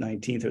the late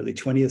 19th, early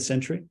 20th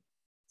century.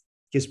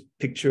 His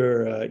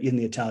picture in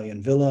the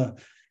Italian Villa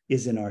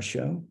is in our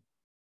show.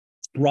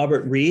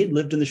 Robert Reed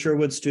lived in the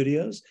Sherwood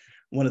Studios,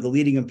 one of the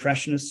leading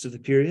impressionists of the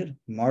period,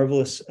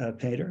 marvelous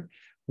painter.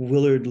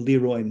 Willard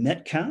Leroy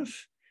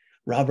Metcalf,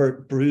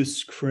 Robert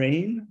Bruce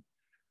Crane,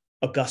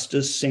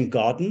 Augustus St.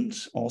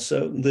 Gaudens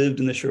also lived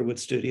in the Sherwood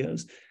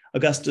Studios.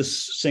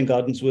 Augustus St.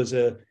 Gaudens was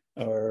a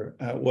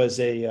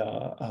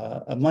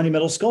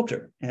monumental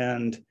sculptor,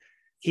 and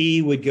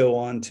he would go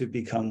on to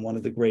become one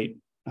of the great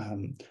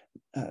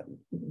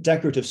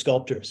decorative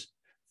sculptors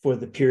for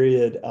the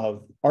period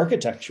of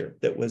architecture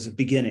that was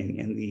beginning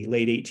in the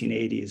late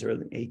 1880s,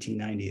 early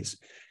 1890s.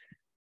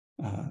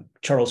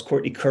 Charles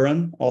Courtney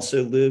Curran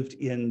also lived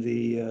in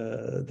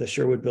the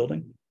Sherwood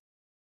building.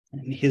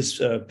 And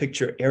his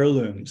picture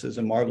Heirlooms is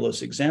a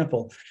marvelous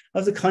example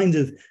of the kind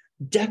of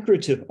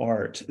decorative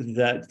art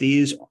that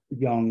these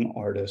young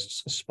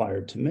artists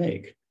aspired to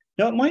make.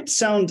 Now, it might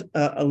sound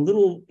a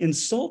little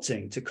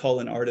insulting to call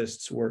an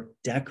artist's work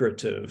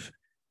decorative.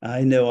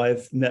 I know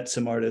I've met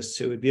some artists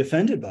who would be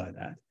offended by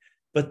that.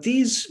 But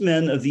these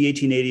men of the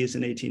 1880s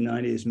and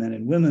 1890s, men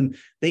and women,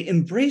 they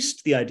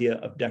embraced the idea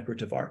of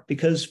decorative art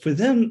because for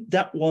them,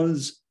 that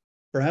was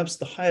perhaps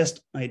the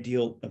highest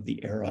ideal of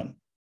the era.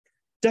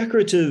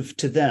 Decorative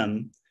to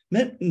them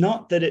meant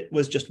not that it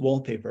was just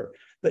wallpaper,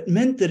 but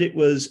meant that it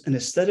was an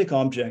aesthetic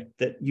object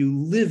that you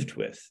lived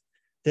with,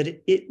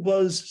 that it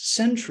was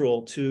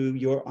central to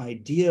your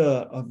idea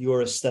of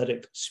your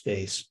aesthetic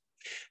space.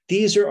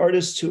 These are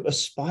artists who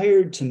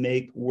aspired to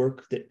make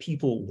work that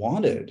people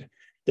wanted,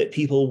 that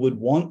people would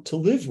want to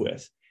live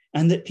with,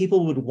 and that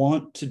people would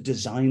want to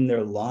design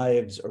their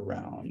lives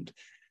around.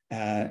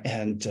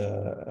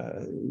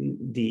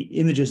 The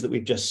images that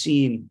we've just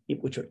seen,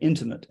 which are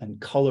intimate and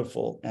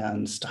colorful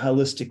and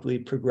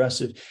stylistically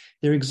progressive,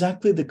 they're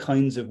exactly the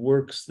kinds of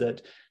works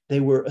that they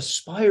were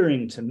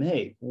aspiring to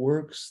make,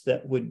 works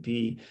that would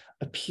be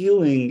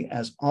appealing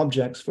as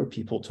objects for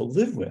people to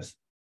live with.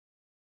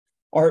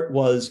 Art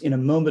was in a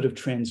moment of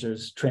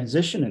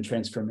transition and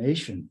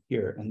transformation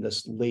here in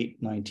this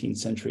late 19th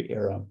century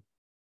era.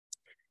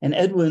 And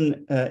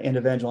Edwin and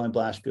Evangeline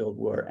Blashfield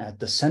were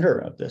at the center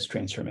of this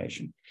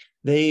transformation.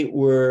 They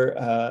were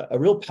a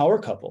real power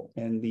couple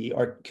in the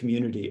art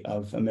community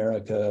of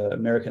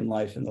American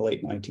life in the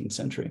late 19th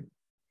century.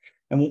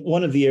 And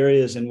one of the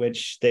areas in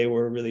which they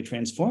were really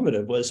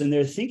transformative was in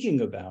their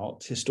thinking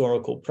about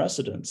historical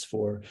precedents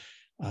for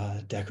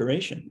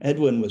decoration.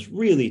 Edwin was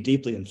really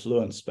deeply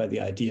influenced by the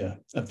idea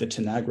of the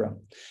Tanagra.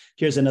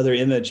 Here's another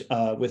image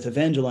with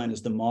Evangeline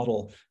as the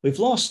model. We've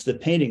lost the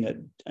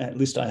painting, at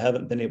least I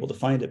haven't been able to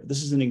find it, but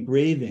this is an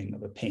engraving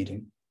of a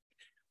painting,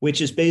 which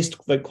is based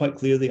quite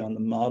clearly on the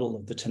model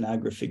of the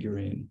Tanagra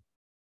figurine.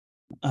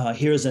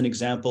 Here's an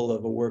example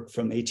of a work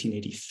from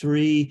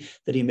 1883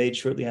 that he made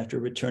shortly after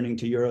returning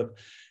to Europe.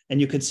 And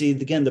you could see,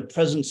 again, the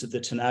presence of the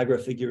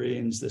Tanagra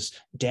figurines, this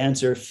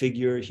dancer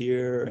figure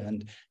here,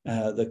 and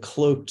the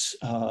cloaked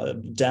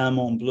dame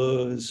en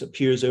bleus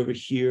appears over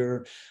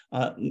here.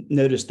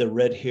 Notice the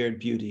red-haired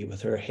beauty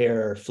with her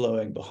hair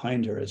flowing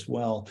behind her as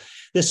well.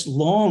 This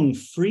long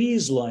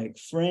frieze-like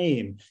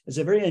frame is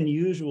a very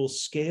unusual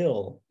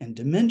scale and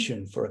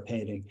dimension for a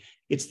painting.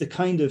 It's the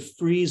kind of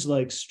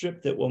frieze-like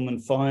strip that one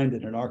would find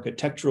in an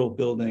architectural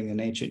building in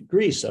ancient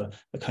Greece, a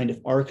kind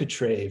of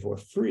architrave or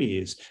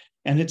frieze.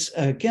 And it's,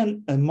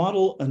 again, a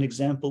model, an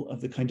example of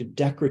the kind of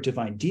decorative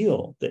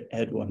ideal that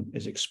Edwin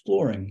is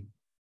exploring.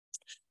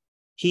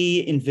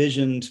 He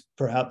envisioned,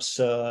 perhaps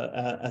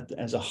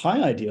as a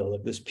high ideal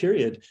of this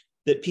period,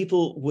 that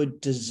people would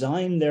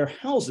design their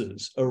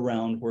houses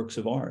around works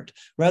of art,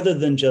 rather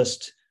than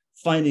just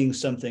finding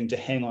something to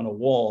hang on a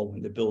wall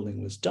when the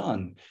building was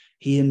done.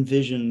 He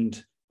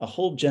envisioned a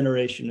whole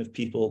generation of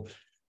people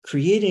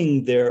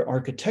creating their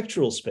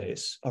architectural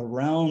space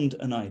around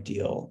an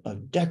ideal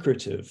of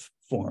decorative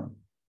form.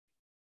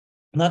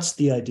 And that's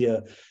the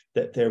idea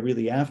that they're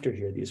really after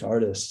here, these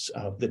artists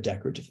of the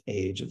decorative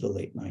age of the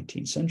late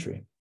 19th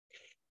century.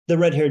 The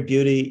red-haired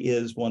beauty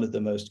is one of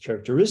the most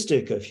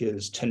characteristic of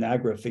his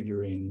Tanagra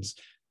figurines,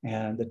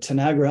 and the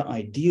Tanagra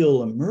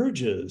ideal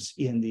emerges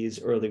in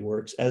these early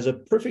works as a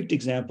perfect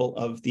example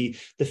of the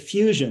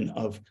fusion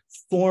of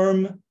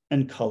form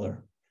and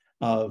color,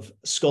 of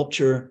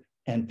sculpture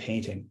and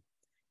painting.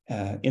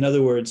 In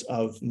other words,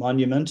 of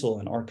monumental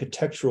and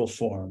architectural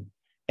form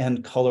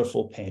and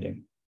colorful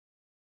painting.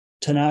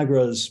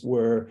 Tanagras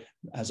were,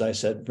 as I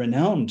said,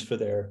 renowned for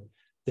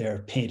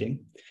their painting.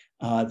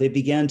 They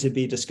began to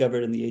be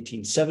discovered in the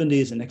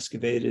 1870s and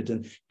excavated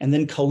and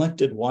then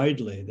collected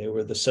widely. They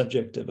were the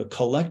subject of a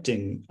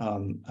collecting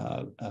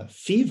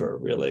fever,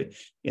 really,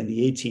 in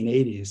the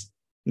 1880s.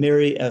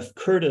 Mary F.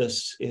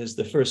 Curtis is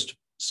the first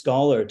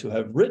scholar to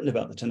have written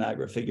about the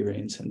Tanagra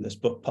figurines in this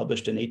book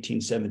published in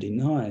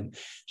 1879.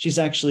 She's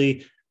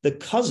actually the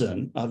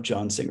cousin of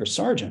John Singer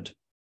Sargent.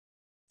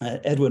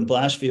 Edwin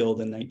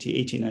Blashfield in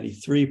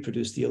 1893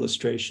 produced the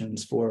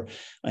illustrations for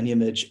an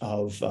image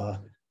of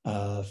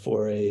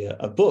for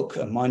a book,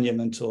 a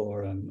monumental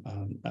or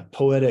a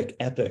poetic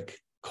epic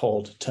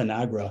called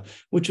Tanagra,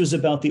 which was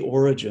about the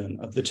origin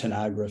of the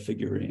Tanagra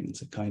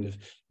figurines, a kind of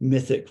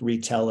mythic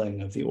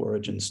retelling of the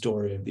origin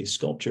story of these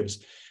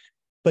sculptures.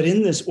 But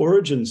in this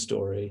origin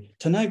story,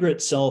 Tanagra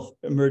itself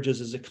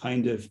emerges as a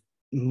kind of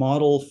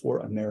model for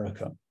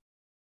America.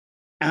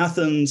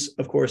 Athens,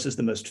 of course, is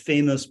the most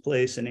famous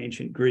place in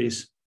ancient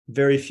Greece.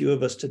 Very few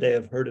of us today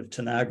have heard of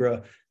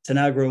Tanagra.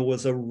 Tanagra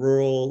was a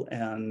rural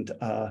and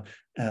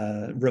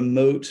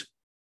remote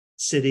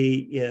city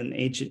in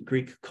ancient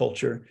Greek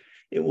culture.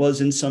 It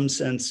was, in some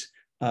sense,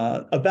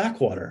 a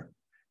backwater,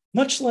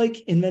 much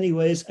like, in many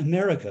ways,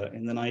 America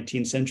in the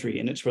 19th century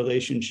in its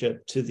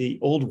relationship to the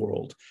Old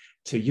World,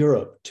 to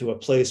Europe, to a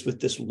place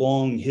with this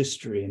long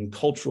history and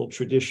cultural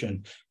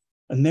tradition.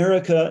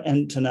 America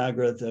and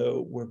Tanagra,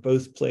 though, were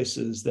both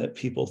places that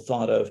people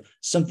thought of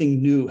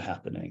something new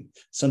happening,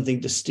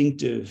 something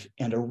distinctive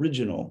and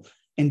original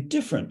and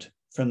different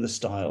from the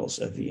styles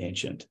of the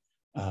ancient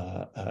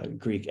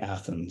Greek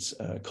Athens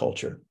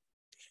culture.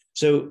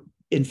 So,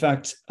 in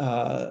fact,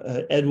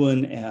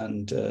 Edwin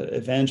and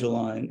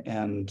Evangeline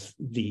and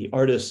the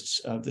artists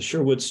of the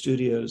Sherwood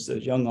Studios, the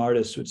young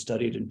artists who had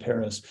studied in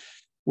Paris,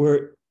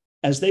 were,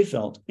 as they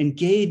felt,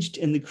 engaged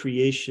in the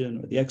creation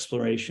or the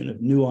exploration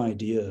of new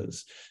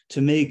ideas to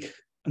make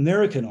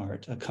American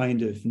art a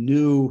kind of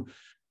new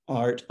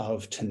art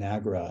of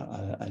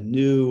Tanagra, a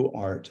new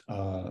art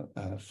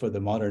for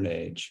the modern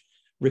age,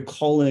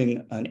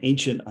 recalling an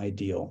ancient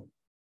ideal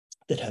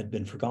that had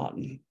been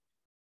forgotten.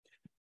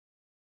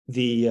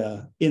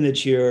 The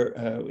image here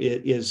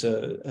is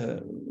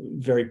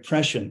very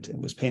prescient. It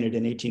was painted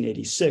in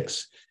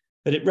 1886,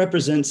 but it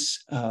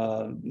represents,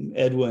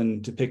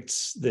 Edwin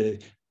depicts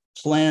the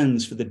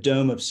plans for the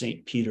dome of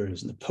St.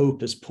 Peter's, and the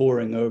Pope is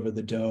poring over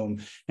the dome.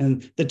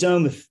 And the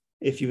dome,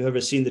 if you've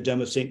ever seen the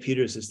dome of St.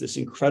 Peter's, is this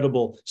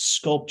incredible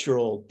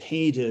sculptural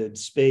painted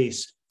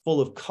space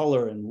full of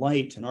color and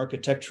light and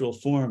architectural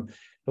form.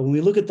 But when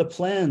we look at the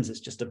plans, it's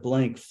just a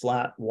blank,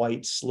 flat,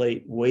 white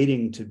slate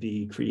waiting to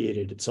be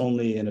created. It's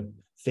only in a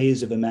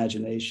phase of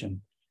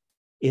imagination.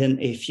 In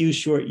a few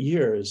short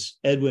years,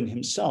 Edwin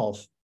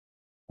himself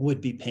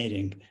would be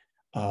painting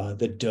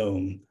the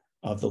dome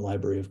of the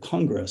Library of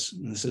Congress.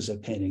 And this is a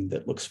painting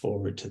that looks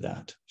forward to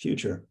that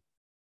future.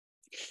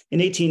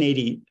 In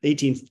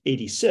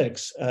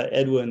 1886,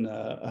 Edwin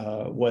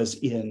was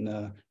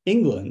in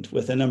England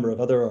with a number of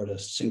other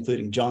artists,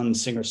 including John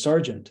Singer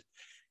Sargent.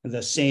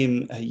 The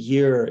same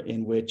year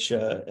in which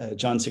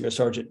John Singer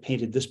Sargent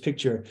painted this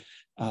picture,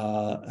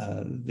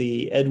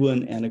 the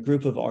Edwin and a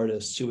group of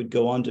artists who would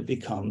go on to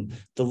become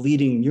the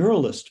leading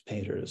muralist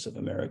painters of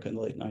America in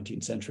the late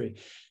 19th century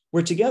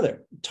were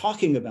together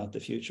talking about the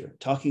future,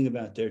 talking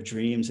about their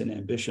dreams and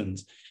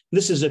ambitions.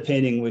 This is a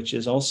painting which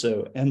is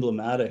also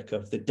emblematic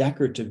of the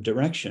decorative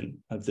direction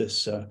of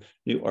this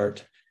new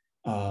art.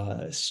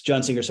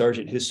 John Singer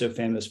Sargent, who's so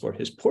famous for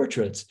his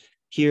portraits,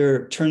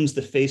 here turns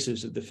the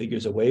faces of the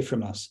figures away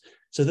from us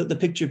so that the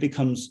picture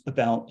becomes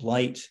about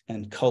light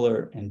and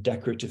color and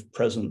decorative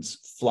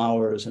presence,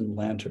 flowers and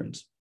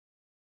lanterns.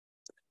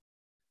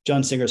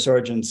 John Singer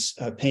Sargent's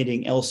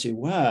painting Elsie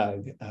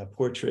Wagg, a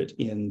portrait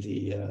in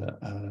the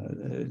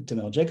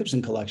DeMell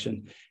Jacobsen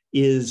Collection,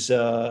 is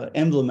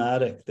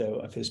emblematic, though,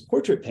 of his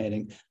portrait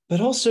painting,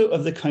 but also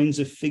of the kinds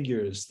of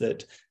figures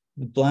that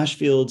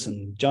Blashfields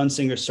and John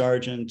Singer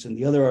Sargent and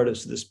the other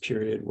artists of this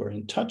period were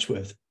in touch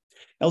with.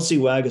 Elsie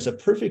Wagg is a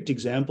perfect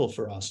example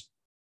for us.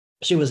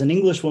 She was an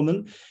English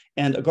woman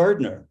and a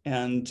gardener,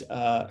 and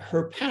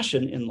her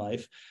passion in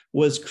life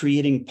was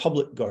creating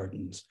public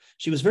gardens.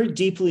 She was very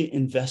deeply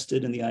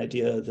invested in the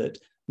idea that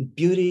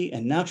beauty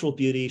and natural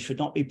beauty should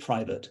not be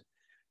private,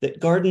 that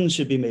gardens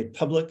should be made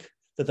public,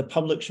 that the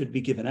public should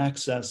be given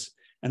access,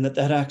 and that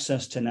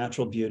access to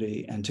natural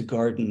beauty and to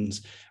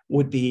gardens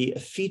would be a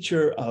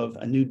feature of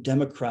a new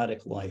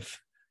democratic life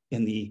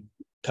in the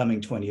coming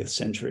 20th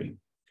century.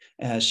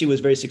 She was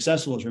very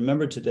successful, is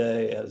remembered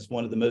today as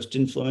one of the most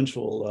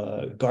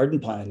influential garden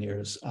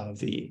pioneers of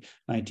the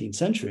 19th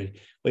century.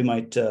 We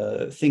might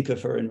think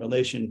of her in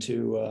relation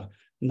to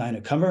Nina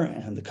Kummer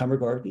and the Kummer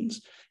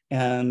Gardens,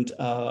 and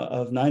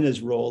of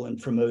Nina's role in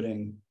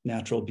promoting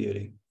natural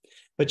beauty.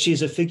 But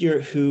she's a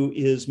figure who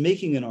is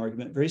making an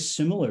argument very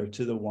similar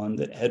to the one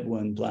that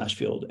Edwin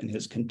Blashfield and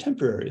his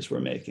contemporaries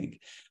were making,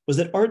 was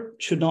that art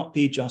should not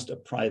be just a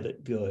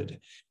private good,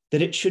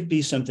 that it should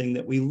be something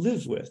that we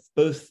live with,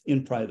 both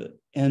in private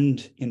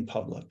and in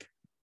public.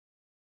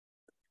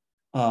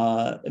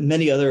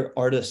 Many other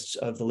artists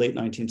of the late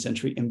 19th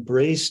century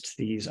embraced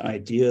these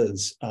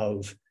ideas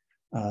of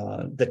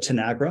the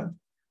Tanagra,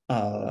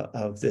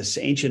 of this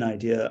ancient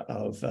idea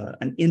of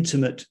an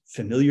intimate,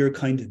 familiar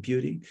kind of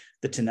beauty.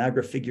 The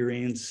Tanagra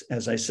figurines,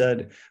 as I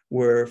said,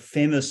 were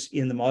famous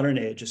in the modern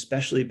age,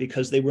 especially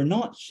because they were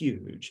not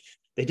huge.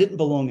 They didn't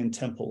belong in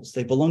temples.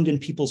 They belonged in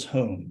people's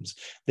homes.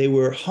 They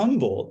were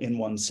humble in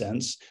one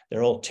sense.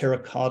 They're all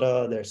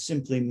terracotta. They're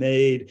simply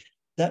made.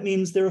 That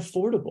means they're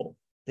affordable.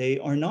 they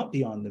are not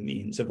beyond the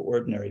means of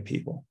ordinary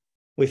people.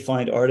 We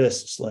find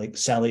artists like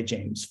Sally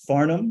James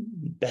Farnham,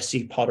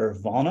 Bessie Potter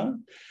Vana,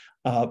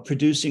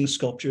 producing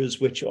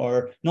sculptures which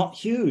are not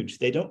huge.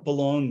 They don't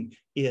belong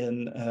in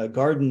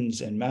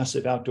gardens and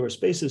massive outdoor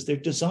spaces. They're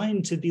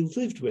designed to be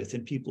lived with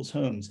in people's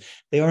homes.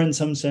 They are, in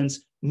some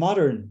sense,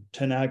 modern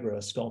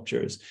Tanagra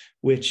sculptures,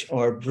 which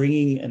are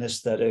bringing an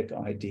aesthetic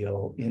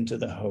ideal into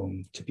the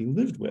home to be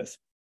lived with.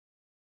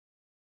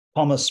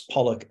 Thomas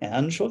Pollock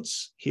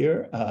Anschutz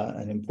here,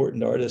 an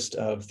important artist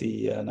of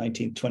the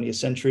 19th, 20th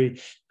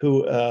century,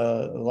 who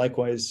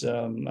likewise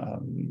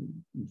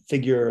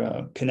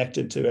figure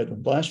connected to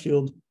Edwin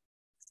Blashfield,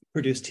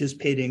 produced his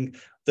painting,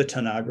 The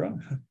Tanagra.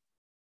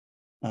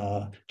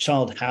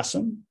 Childe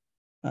Hassam,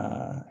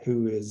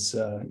 who is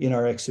in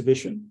our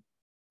exhibition,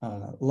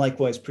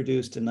 likewise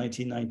produced in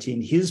 1919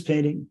 his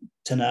painting,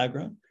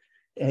 Tanagra.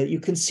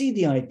 You can see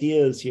the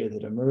ideas here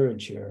that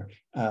emerge here.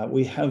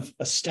 We have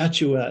a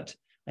statuette,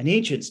 an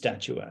ancient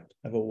statuette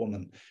of a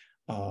woman.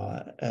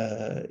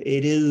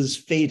 It is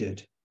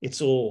faded,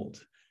 it's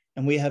old.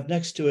 And we have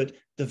next to it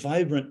the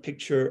vibrant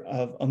picture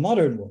of a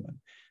modern woman.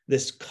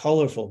 This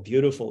colorful,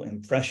 beautiful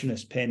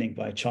Impressionist painting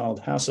by Childe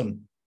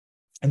Hassam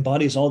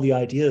embodies all the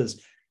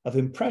ideas of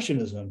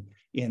Impressionism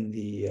in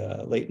the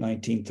late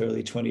 19th,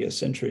 early 20th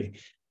century.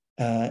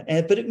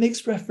 But it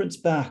makes reference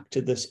back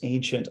to this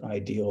ancient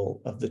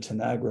ideal of the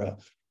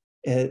Tanagra.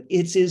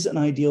 It is an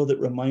ideal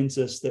that reminds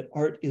us that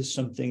art is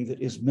something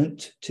that is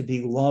meant to be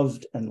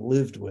loved and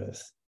lived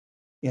with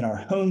in our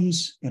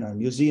homes, in our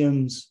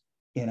museums,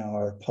 in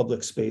our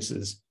public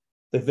spaces,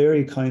 the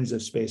very kinds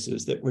of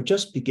spaces that were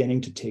just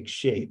beginning to take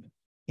shape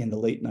in the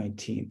late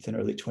 19th and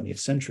early 20th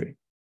century.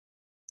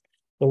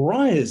 The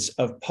rise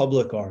of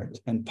public art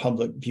and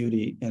public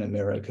beauty in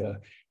America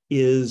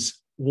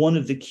is one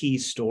of the key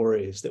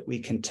stories that we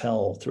can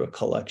tell through a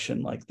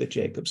collection like the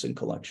Jacobsen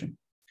Collection.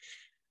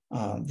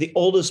 The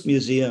oldest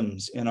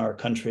museums in our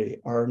country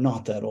are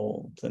not that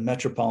old. The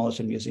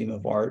Metropolitan Museum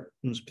of Art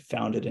was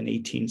founded in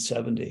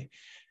 1870.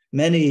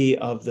 Many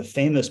of the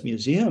famous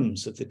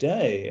museums of the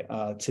day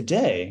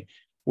today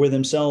were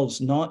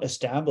themselves not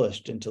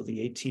established until the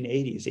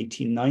 1880s,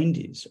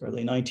 1890s,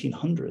 early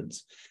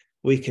 1900s.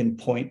 We can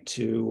point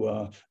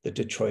to the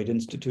Detroit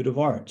Institute of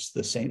Arts,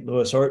 the St.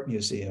 Louis Art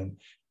Museum,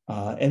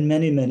 and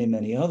many, many,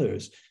 many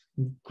others.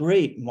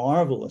 Great,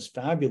 marvelous,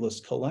 fabulous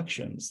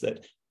collections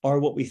that are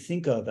what we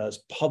think of as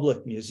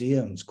public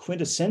museums,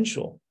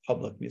 quintessential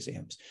public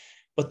museums,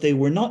 but they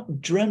were not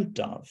dreamt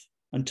of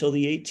until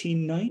the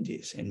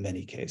 1890s in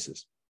many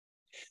cases.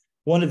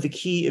 One of the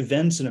key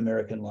events in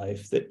American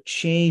life that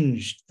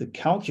changed the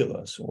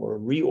calculus or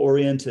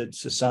reoriented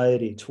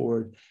society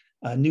toward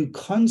a new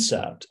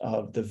concept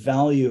of the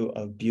value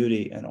of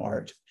beauty and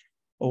art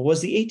was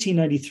the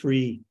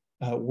 1893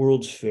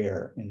 World's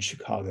Fair in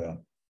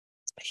Chicago.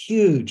 A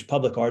huge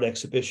public art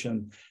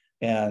exhibition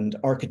and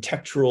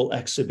architectural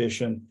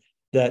exhibition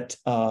that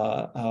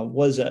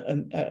was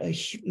a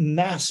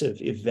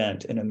massive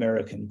event in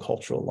American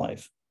cultural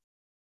life.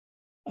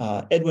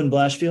 Edwin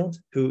Blashfield,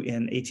 who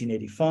in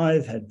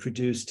 1885 had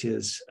produced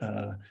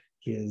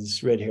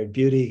his Red-Haired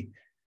Beauty,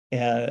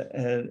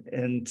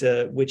 and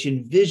which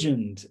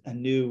envisioned a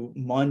new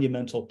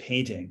monumental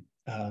painting,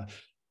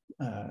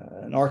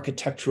 an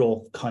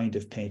architectural kind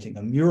of painting,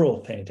 a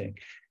mural painting,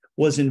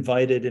 was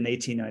invited in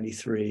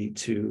 1893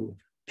 to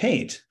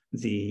paint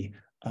the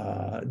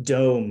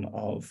dome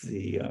of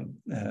the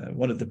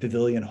one of the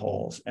pavilion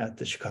halls at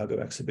the Chicago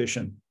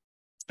exhibition.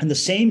 And the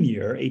same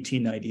year,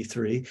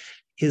 1893,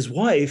 his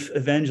wife,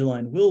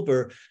 Evangeline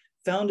Wilbur,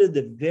 founded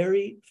the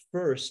very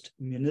first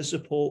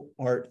municipal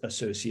art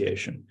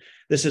association.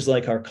 This is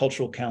like our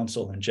cultural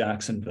council in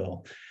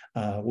Jacksonville.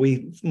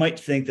 We might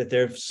think that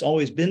there's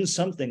always been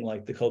something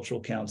like the cultural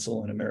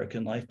council in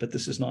American life, but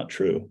this is not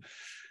true.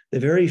 The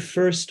very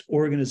first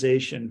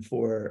organization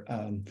for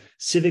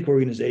civic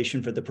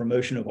organization for the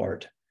promotion of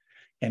art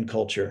and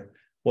culture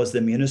was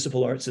the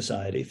Municipal Art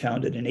Society,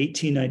 founded in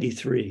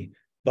 1893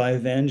 by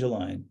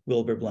Evangeline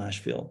Wilbur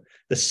Blashfield,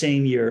 the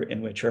same year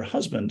in which her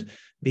husband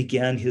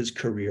began his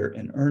career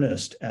in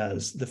earnest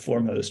as the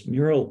foremost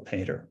mural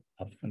painter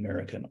of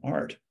American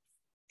art.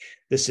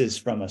 This is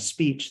from a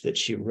speech that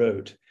she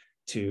wrote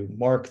to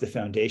mark the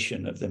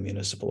foundation of the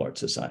Municipal Art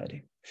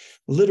Society.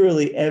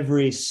 Literally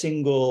every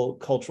single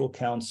cultural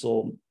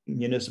council,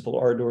 municipal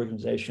art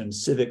organization,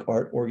 civic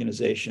art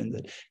organization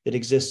that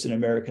exists in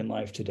American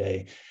life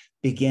today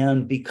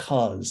began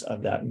because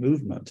of that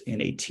movement in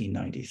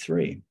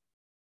 1893.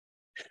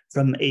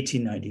 From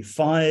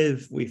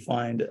 1895, we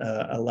find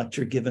a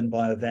lecture given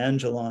by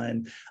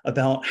Evangeline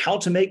about how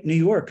to make New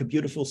York a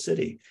beautiful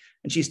city.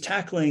 And she's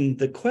tackling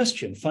the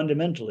question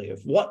fundamentally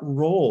of what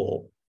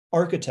role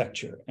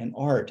architecture and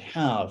art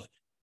have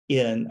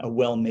in a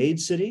well-made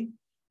city,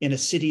 in a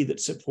city that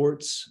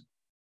supports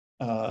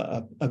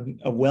a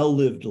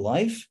well-lived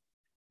life,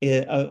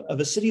 of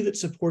a city that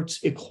supports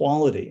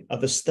equality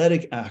of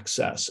aesthetic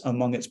access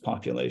among its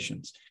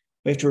populations.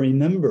 We have to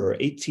remember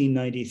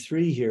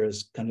 1893 here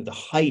is kind of the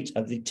height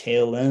of the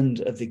tail end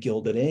of the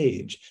Gilded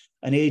Age,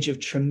 an age of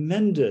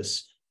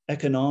tremendous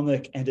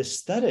economic and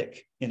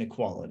aesthetic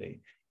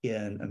inequality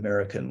in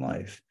American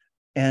life.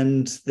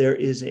 And there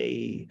is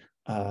a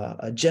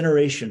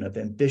generation of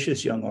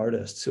ambitious young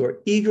artists who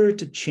are eager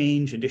to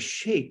change and to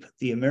shape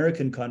the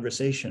American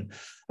conversation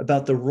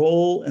about the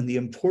role and the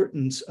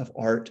importance of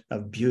art,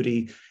 of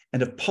beauty,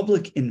 and of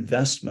public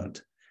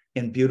investment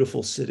in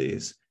beautiful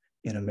cities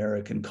in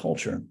American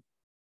culture.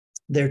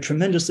 They're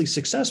tremendously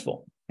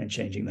successful in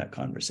changing that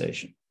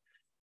conversation.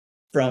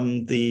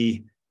 From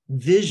the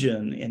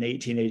vision in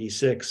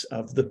 1886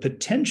 of the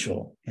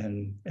potential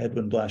in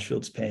Edwin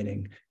Blashfield's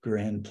painting,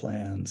 Grand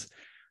Plans,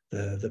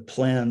 the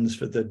plans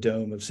for the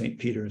dome of St.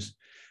 Peter's.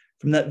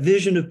 From that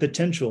vision of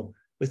potential,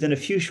 within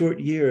a few short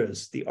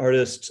years, the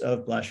artists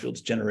of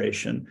Blashfield's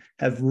generation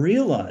have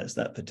realized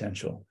that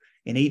potential.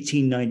 In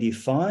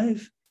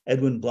 1895,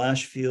 Edwin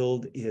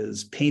Blashfield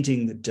is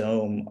painting the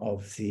dome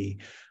of the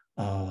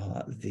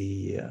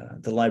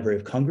Library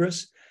of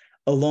Congress,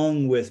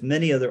 along with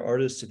many other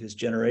artists of his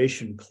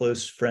generation,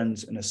 close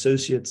friends and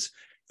associates,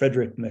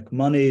 Frederick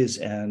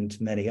McMonnies and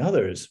many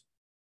others.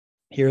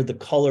 Here, the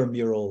color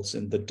murals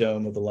in the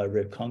dome of the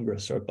Library of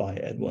Congress are by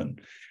Edwin.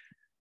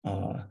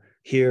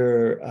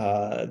 Here,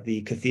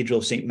 the Cathedral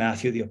of St.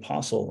 Matthew the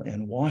Apostle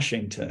in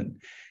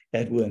Washington,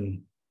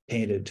 Edwin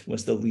painted,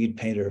 was the lead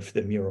painter for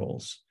the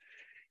murals.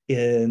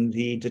 In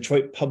the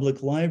Detroit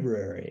Public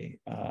Library,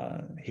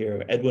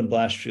 here, Edwin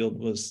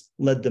Blashfield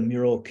led the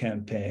mural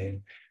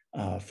campaign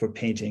for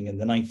painting in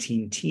the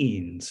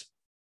 19-teens,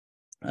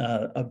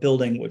 a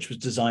building which was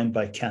designed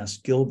by Cass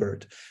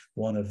Gilbert,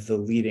 one of the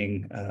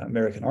leading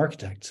American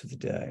architects of the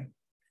day.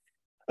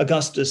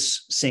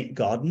 Augustus St.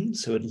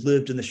 Gaudens, who had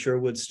lived in the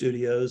Sherwood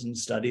studios and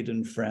studied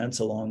in France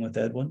along with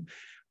Edwin,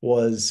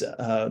 was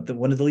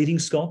one of the leading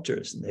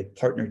sculptors, and they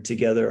partnered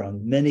together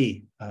on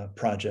many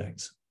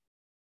projects.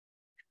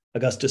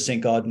 Augustus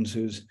St. Gaudens,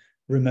 who's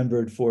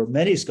remembered for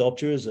many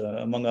sculptures,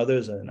 among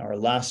others. In our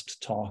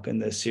last talk in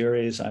this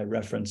series, I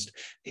referenced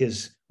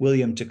his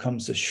William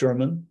Tecumseh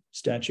Sherman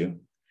statue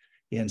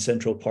in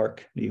Central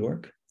Park, New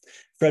York.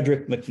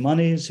 Frederick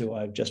McMonnies, who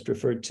I've just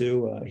referred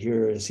to,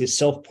 here is his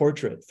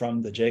self-portrait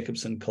from the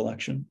Jacobsen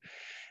Collection,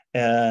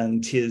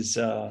 and his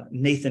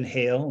Nathan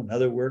Hale,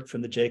 another work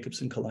from the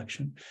Jacobsen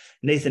Collection.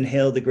 Nathan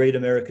Hale, the great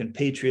American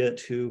patriot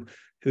who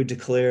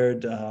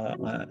declared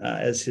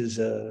as his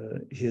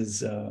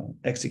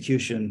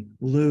execution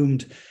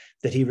loomed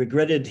that he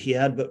regretted he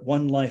had but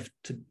one life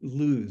to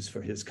lose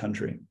for his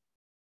country.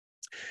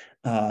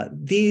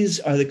 These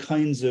are the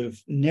kinds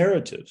of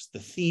narratives, the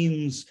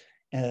themes,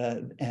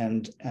 and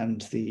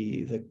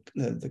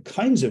the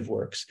kinds of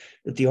works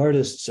that the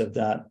artists of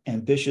that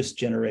ambitious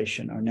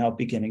generation are now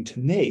beginning to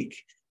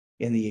make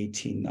in the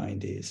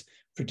 1890s,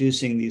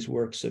 producing these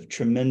works of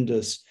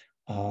tremendous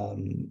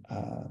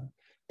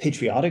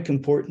patriotic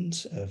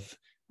importance,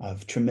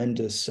 of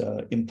tremendous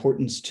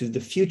importance to the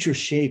future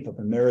shape of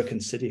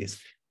American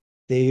cities.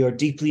 They are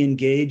deeply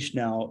engaged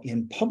now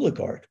in public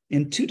art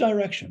in two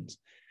directions,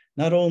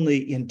 not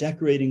only in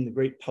decorating the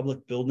great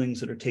public buildings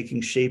that are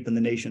taking shape in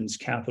the nation's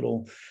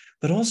capital,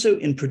 but also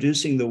in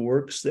producing the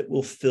works that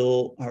will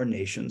fill our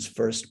nation's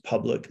first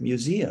public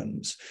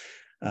museums.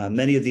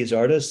 Many of these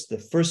artists, the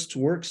first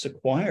works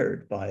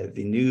acquired by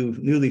the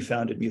newly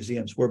founded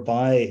museums were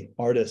by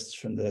artists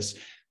from this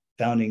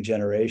founding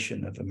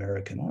generation of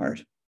American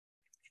art.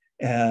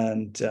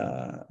 And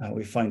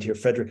we find here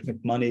Frederick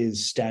McMonnies'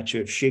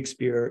 statue of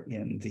Shakespeare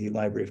in the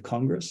Library of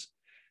Congress.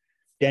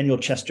 Daniel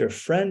Chester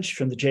French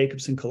from the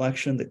Jacobsen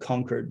Collection, The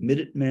Conquered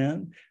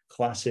Minuteman,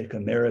 classic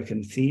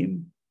American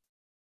theme.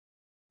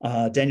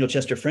 Daniel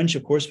Chester French,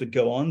 of course, would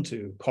go on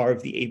to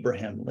carve the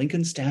Abraham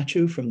Lincoln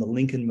statue from the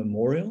Lincoln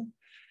Memorial.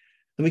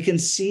 And we can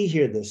see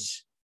here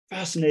this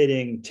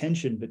fascinating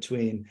tension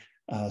between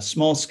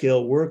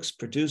small-scale works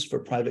produced for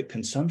private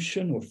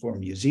consumption or for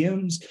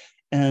museums,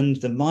 and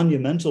the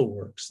monumental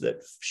works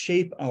that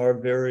shape our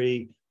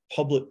very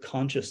public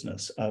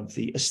consciousness of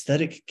the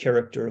aesthetic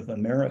character of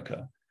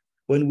America.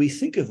 When we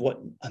think of what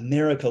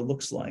America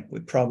looks like, we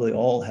probably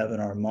all have in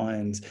our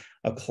minds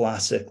a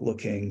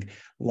classic-looking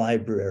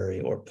library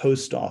or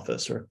post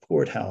office or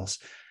courthouse,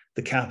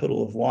 the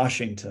capital of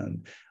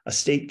Washington, a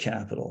state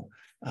capital.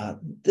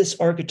 This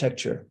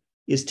architecture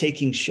is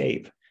taking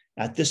shape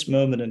at this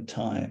moment in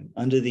time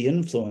under the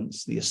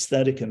influence, the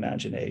aesthetic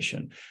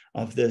imagination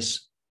of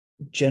this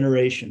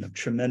generation of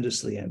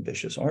tremendously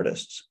ambitious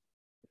artists.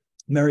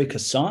 Mary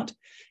Cassatt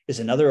is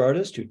another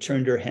artist who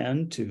turned her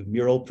hand to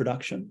mural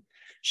production.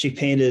 She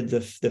painted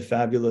the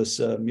fabulous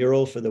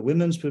mural for the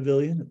Women's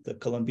Pavilion at the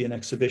Columbian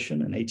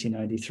Exhibition in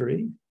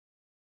 1893.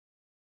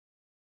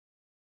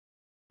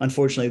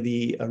 Unfortunately,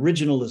 the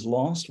original is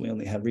lost. We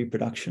only have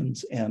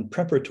reproductions and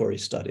preparatory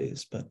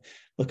studies, but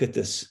look at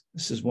this.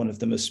 This is one of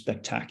the most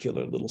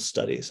spectacular little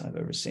studies I've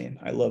ever seen.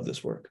 I love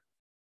this work.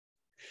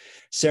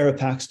 Sarah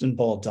Paxton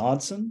Ball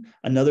Dodson,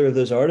 another of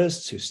those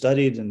artists who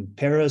studied in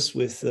Paris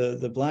with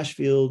the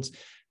Blashfields,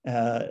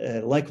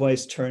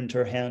 likewise turned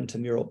her hand to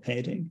mural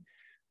painting.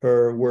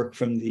 Her work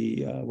from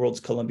the World's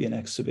Columbian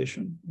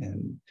Exhibition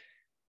in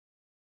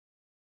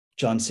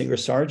John Singer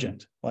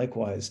Sargent,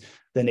 likewise,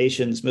 the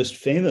nation's most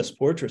famous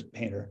portrait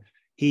painter.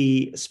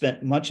 He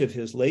spent much of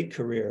his late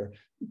career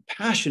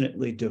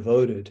passionately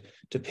devoted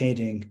to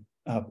painting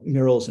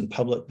murals in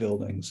public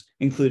buildings,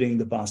 including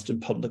the Boston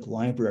Public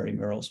Library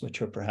murals,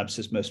 which are perhaps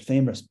his most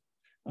famous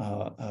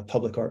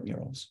public art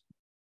murals.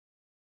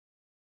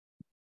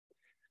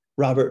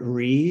 Robert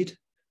Reed,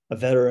 a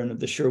veteran of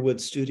the Sherwood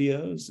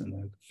Studios and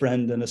a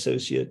friend and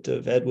associate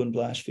of Edwin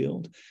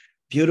Blashfield,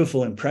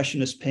 beautiful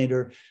impressionist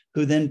painter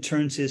who then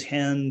turns his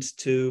hand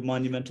to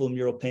monumental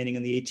mural painting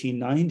in the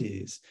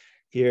 1890s.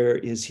 Here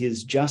is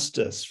his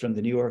Justice from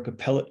the New York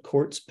Appellate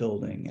Courts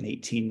building in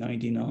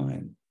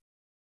 1899.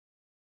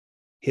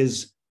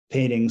 His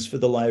paintings for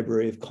the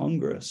Library of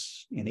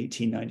Congress in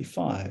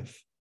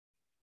 1895.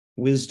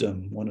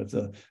 Wisdom, one of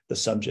the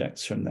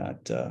subjects from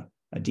that,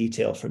 a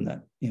detail from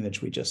that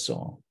image we just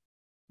saw.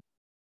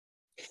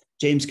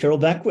 James Carroll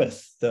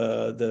Beckwith,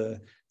 the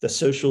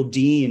social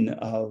dean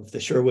of the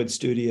Sherwood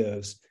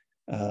Studios,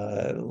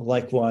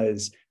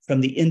 likewise,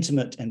 from the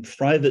intimate and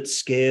private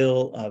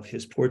scale of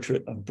his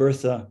portrait of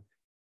Bertha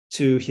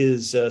to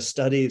his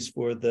studies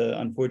for the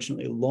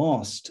unfortunately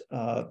lost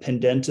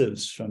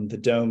pendentives from the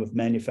Dome of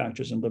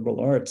Manufactures and Liberal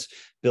Arts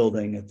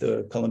building at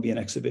the Columbian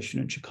Exhibition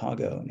in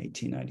Chicago in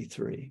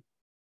 1893.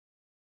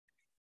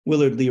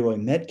 Willard Leroy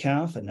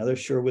Metcalf, another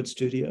Sherwood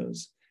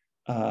Studios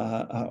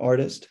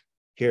artist.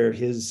 Here,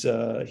 his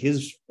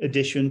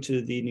addition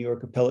to the New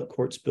York Appellate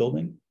Courts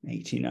building in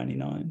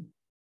 1899.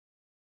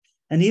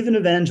 And even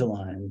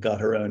Evangeline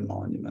got her own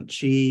monument.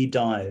 She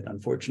died,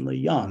 unfortunately,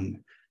 young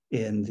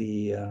in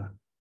the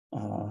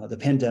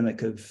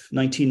pandemic of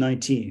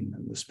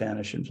 1919, the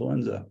Spanish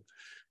influenza.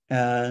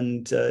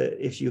 And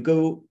if you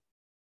go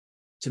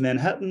to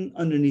Manhattan,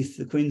 underneath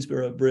the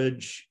Queensboro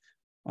Bridge,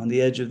 on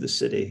the edge of the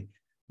city,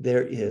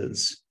 there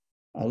is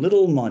a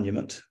little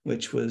monument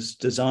which was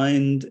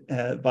designed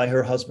by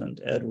her husband,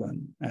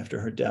 Edwin, after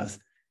her death,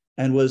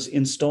 and was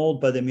installed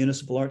by the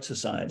Municipal Art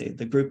Society,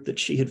 the group that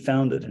she had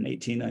founded in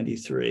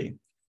 1893,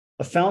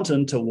 a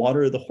fountain to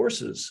water the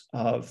horses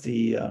of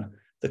the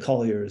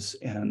colliers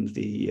and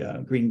the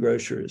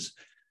greengrocers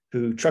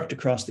who trucked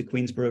across the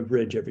Queensboro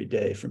Bridge every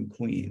day from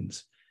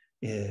Queens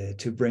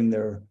to bring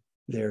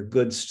their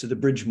goods to the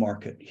bridge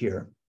market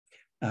here.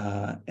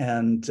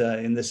 And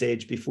in this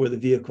age before the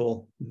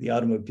vehicle, the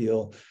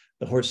automobile,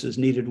 the horses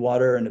needed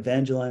water, and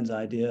Evangeline's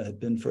idea had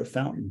been for a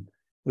fountain.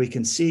 We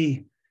can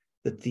see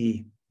that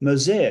the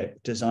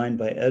mosaic designed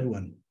by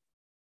Edwin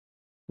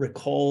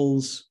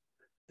recalls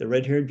the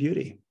red-haired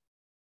beauty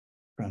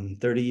from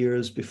 30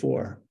 years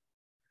before.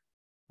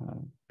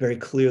 Very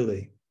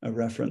clearly a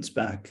reference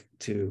back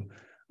to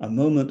a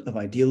moment of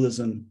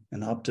idealism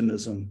and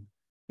optimism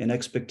and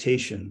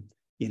expectation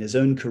in his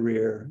own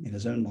career, in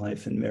his own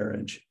life and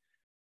marriage,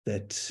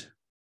 that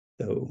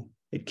though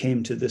it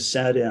came to this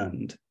sad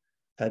end,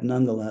 had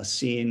nonetheless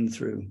seen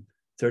through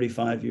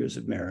 35 years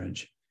of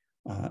marriage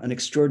an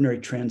extraordinary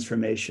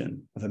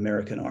transformation of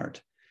American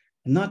art,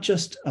 and not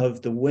just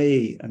of the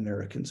way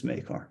Americans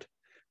make art,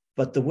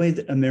 but the way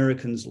that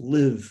Americans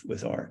live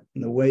with art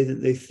and the way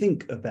that they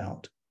think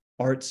about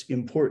art's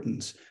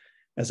importance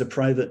as a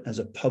private, as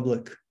a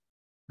public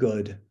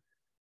good,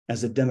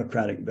 as a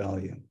democratic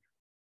value.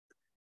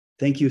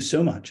 Thank you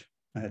so much.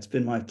 It's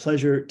been my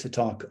pleasure to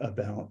talk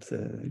about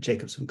the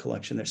Jacobsen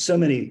Collection. There's so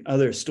many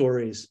other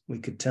stories we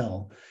could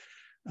tell.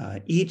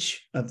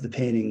 Each of the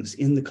paintings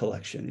in the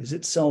collection is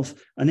itself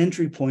an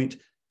entry point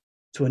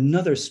to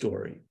another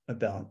story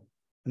about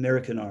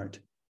American art,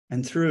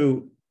 and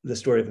through the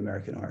story of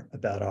American art,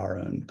 about our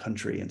own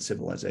country and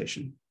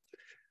civilization.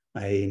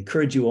 I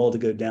encourage you all to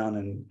go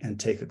down and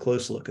take a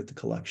close look at the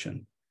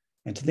collection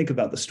and to think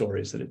about the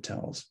stories that it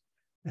tells.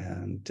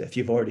 And if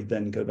you've already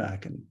been, go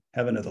back and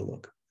have another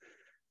look.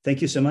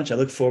 Thank you so much. I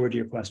look forward to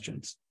your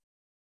questions.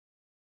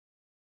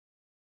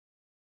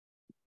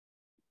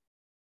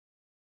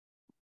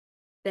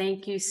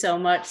 Thank you so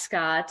much,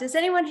 Scott. Does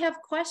anyone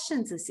have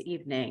questions this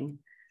evening?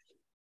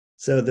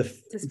 So the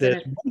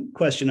one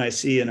question I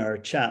see in our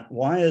chat,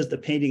 why is the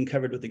painting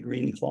covered with a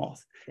green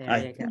cloth?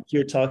 I think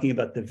you're talking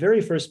about the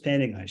very first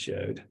painting I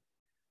showed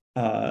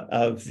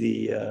of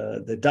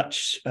the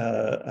Dutch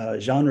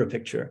genre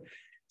picture.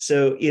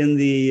 So in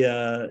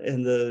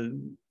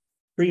the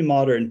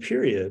pre-modern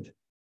period,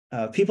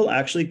 people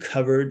actually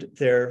covered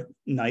their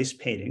nice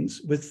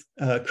paintings with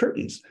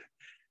curtains,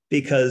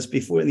 because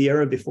in the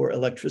era before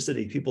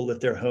electricity, people lit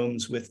their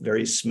homes with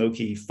very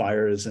smoky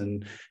fires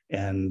and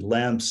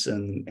lamps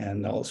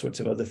and all sorts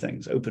of other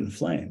things, open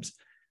flames.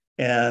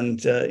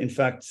 And in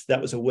fact,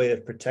 that was a way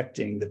of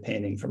protecting the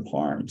painting from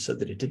harm so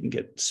that it didn't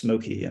get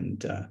smoky.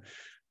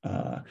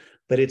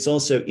 But it's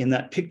also, in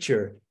that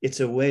picture, it's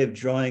a way of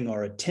drawing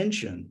our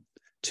attention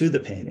to the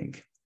painting.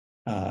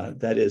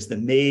 That is, the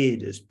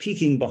maid is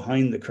peeking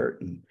behind the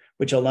curtain,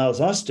 which allows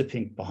us to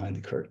peek behind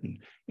the curtain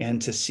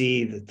and to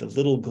see that the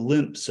little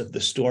glimpse of the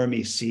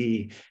stormy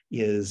sea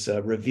is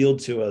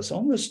revealed to us,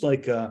 almost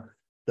like the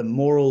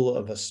moral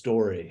of a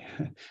story,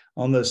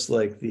 almost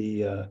like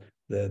the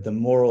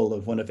moral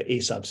of one of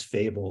Aesop's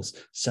fables,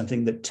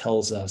 something that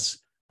tells us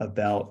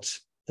about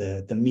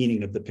the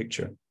meaning of the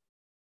picture.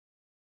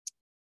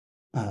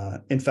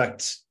 In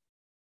fact,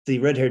 the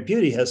red-haired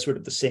beauty has sort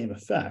of the same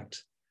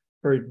effect.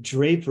 Her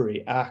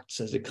drapery acts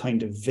as a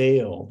kind of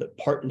veil that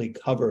partly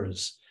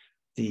covers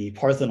the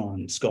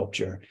Parthenon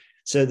sculpture,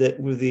 so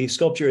that the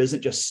sculpture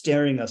isn't just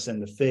staring us in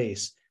the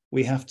face.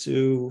 We have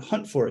to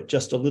hunt for it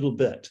just a little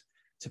bit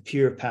to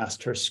peer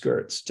past her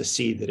skirts to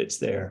see that it's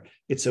there.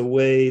 It's a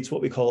way, it's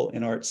what we call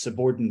in art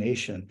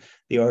subordination,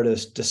 the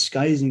artist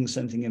disguising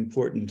something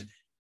important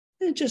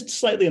just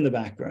slightly in the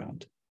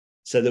background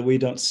so that we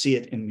don't see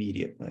it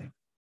immediately.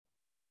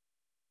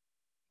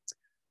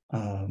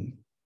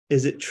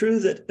 Is it true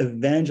that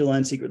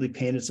Evangeline secretly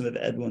painted some of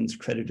Edwin's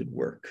credited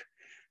work?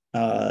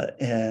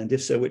 And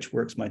if so, which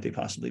works might they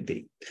possibly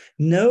be?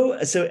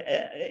 No, so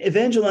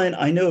Evangeline,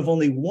 I know of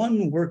only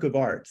one work of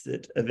art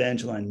that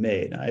Evangeline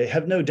made. I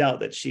have no doubt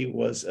that she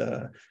was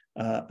a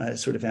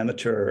sort of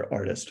amateur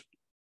artist.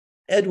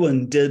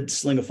 Edwin did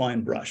sling a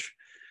fine brush,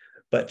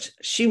 but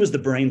she was the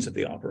brains of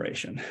the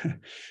operation.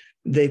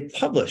 They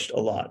published a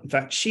lot. In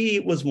fact,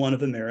 she was one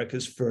of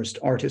America's first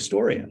art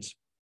historians.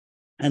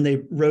 And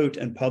they wrote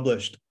and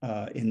published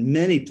in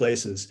many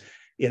places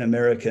in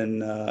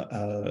American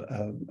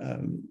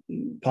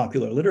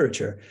popular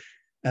literature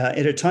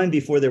at a time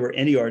before there were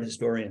any art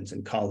historians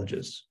in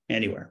colleges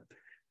anywhere.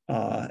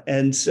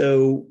 And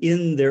so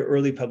in their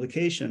early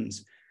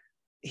publications,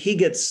 he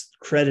gets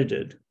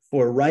credited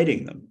for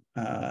writing them,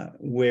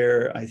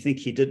 where I think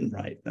he didn't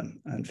write them.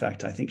 In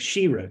fact, I think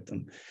she wrote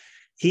them.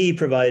 He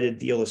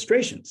provided the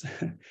illustrations.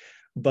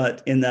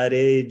 But in that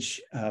age,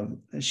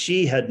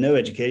 she had no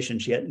education.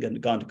 She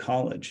hadn't gone to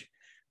college.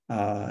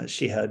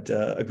 She had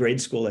a grade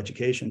school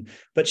education,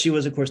 but she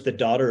was, of course, the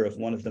daughter of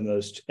one of the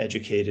most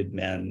educated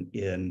men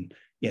in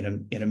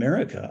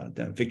America,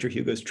 Victor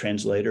Hugo's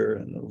translator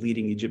and the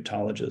leading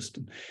Egyptologist.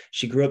 And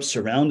she grew up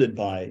surrounded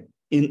by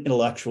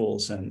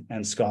intellectuals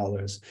and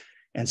scholars,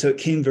 and so it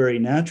came very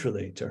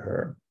naturally to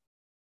her.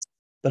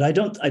 But I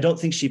don't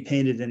think she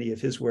painted any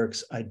of his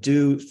works. I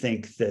do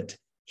think that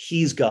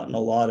he's gotten a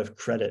lot of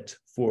credit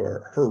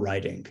for her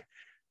writing.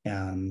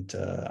 And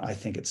I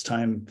think it's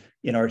time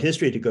in art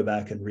history to go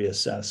back and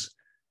reassess.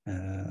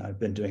 I've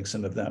been doing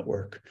some of that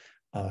work,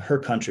 her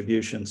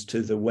contributions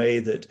to the way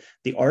that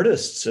the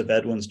artists of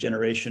Edwin's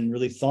generation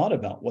really thought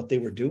about what they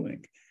were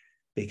doing.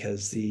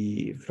 Because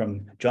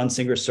from John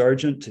Singer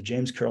Sargent to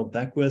James Carroll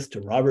Beckwith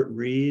to Robert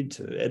Reed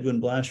to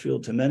Edwin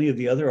Blashfield to many of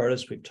the other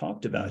artists we've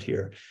talked about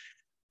here,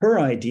 her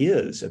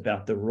ideas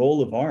about the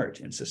role of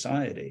art in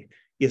society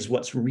is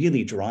what's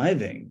really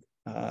driving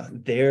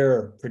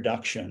their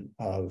production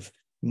of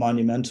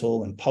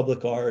monumental and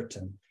public art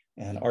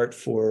and art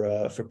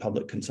for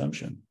public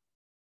consumption.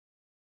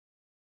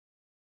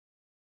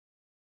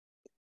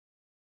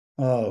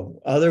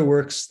 Oh, other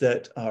works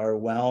that are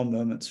wow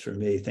moments for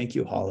me. Thank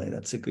you, Holly.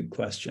 That's a good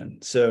question.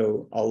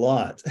 So a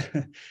lot.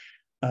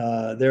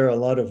 There are a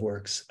lot of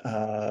works.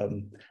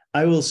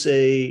 I will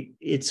say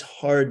it's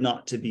hard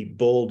not to be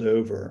bowled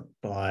over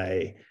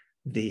by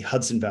the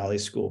Hudson Valley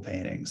School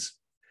paintings.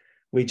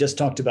 We just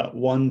talked about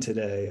one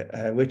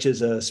today, which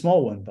is a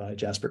small one by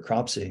Jasper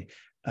Cropsey.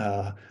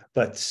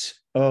 But,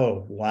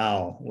 oh,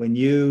 wow. When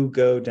you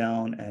go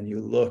down and you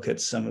look at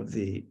some of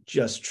the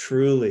just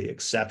truly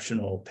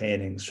exceptional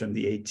paintings from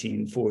the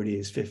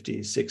 1840s,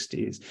 50s,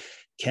 60s,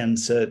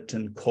 Cassatt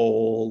and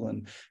Cole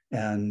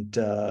and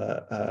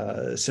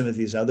some of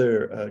these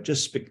other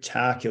just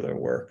spectacular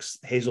works,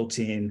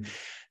 Hazeltine,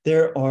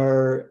 there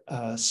are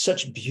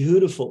such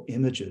beautiful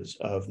images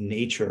of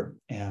nature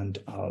and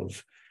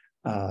of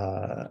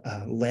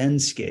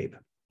landscape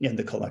in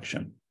the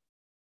collection.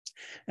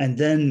 And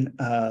then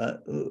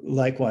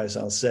likewise,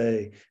 I'll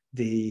say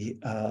the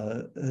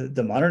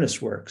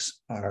modernist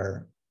works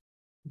are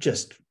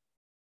just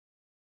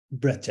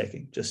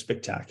breathtaking, just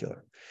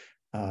spectacular.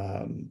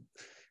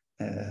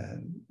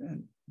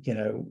 You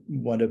know,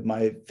 one of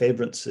my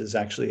favorites is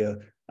actually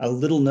a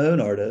little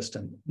known artist,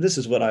 and this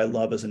is what I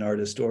love as an art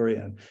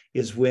historian,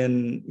 is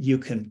when you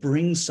can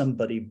bring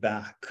somebody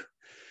back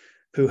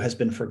who has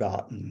been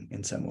forgotten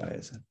in some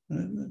ways.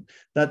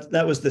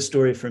 That was the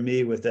story for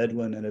me with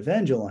Edwin and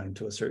Evangeline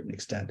to a certain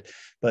extent.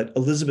 But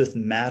Elizabeth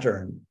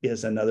Mattern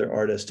is another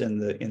artist in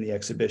the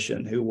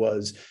exhibition who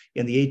was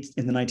in the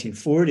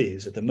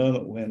 1940s, at the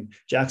moment when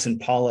Jackson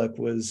Pollock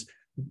was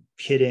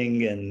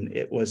hitting and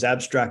it was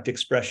abstract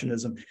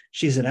expressionism.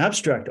 She's an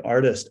abstract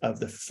artist of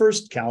the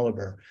first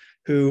caliber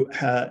who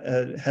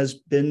has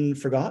been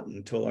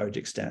forgotten to a large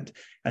extent.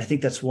 And I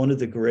think that's one of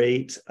the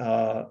great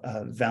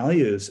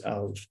values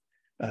of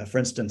for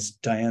instance,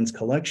 Diane's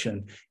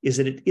collection, is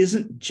that it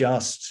isn't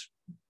just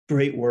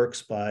great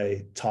works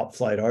by top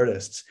flight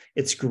artists.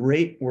 It's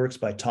great works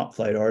by top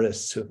flight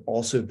artists who have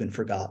also been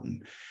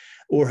forgotten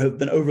or have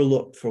been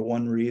overlooked for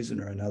one reason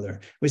or another.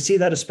 We see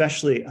that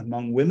especially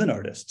among women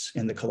artists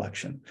in the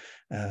collection.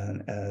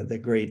 The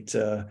great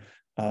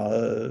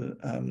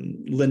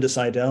Linda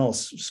Seidel,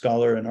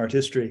 scholar in art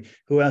history,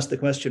 who asked the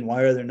question,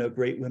 why are there no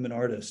great women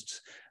artists?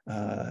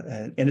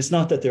 And it's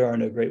not that there are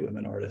no great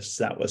women artists.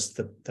 That was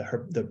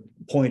the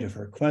point of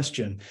her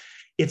question.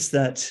 It's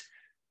that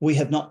we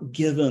have not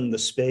given the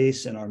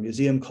space in our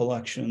museum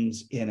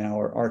collections, in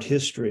our art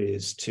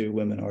histories, to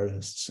women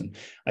artists. And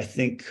I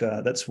think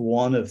that's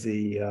one of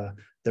the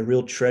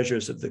real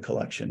treasures of the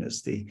collection,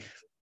 is the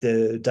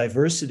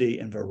diversity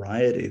and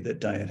variety that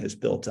Diane has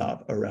built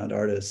up around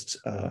artists,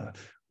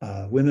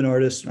 women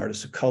artists and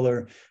artists of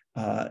color.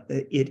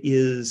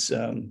 It's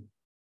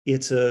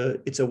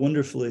a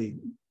wonderfully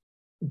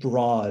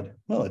broad,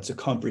 well, it's a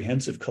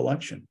comprehensive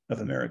collection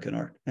of American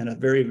art, and a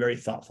very, very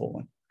thoughtful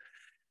one.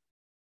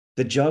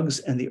 The jugs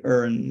and the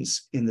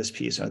urns in this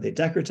piece, are they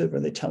decorative? Are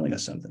they telling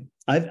us something?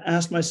 I've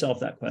asked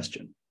myself that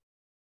question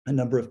a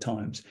number of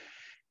times.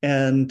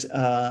 And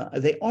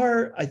they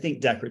are, I think,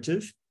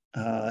 decorative,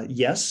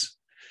 yes.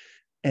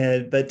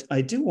 But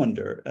I do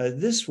wonder,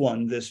 this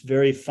one, this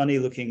very funny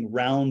looking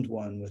round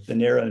one with the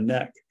narrow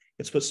neck,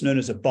 it's what's known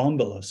as a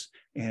bombolus.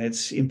 And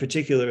it's in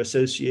particular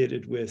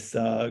associated with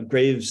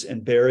graves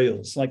and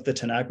burials, like the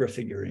Tanagra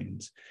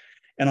figurines.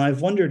 And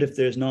I've wondered if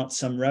there's not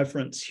some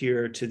reference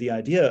here to the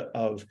idea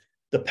of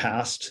the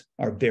past,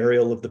 our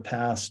burial of the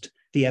past,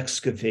 the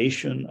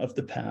excavation of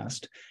the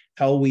past,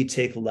 how we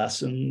take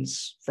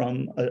lessons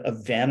from a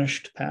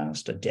vanished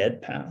past, a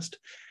dead past,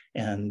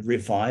 and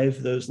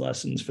revive those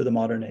lessons for the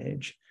modern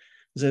age.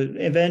 So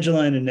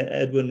Evangeline and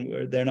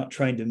Edwin, they're not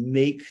trying to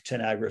make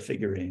Tanagra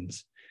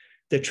figurines.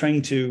 They're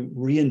trying to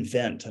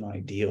reinvent an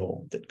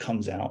ideal that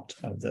comes out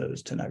of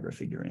those Tanagra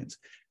figurines.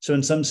 So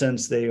in some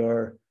sense,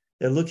 they're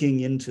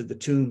looking into the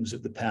tombs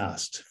of the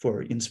past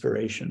for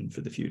inspiration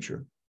for the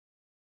future.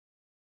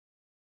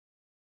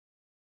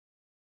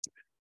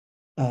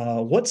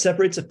 What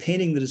separates a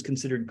painting that is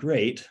considered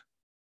great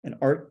and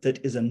art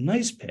that is a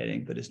nice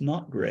painting but is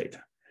not great?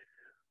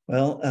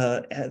 Well,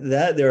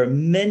 there are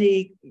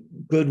many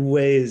good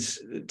ways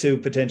to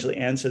potentially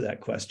answer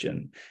that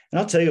question. And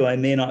I'll tell you, I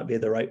may not be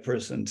the right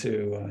person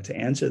to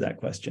answer that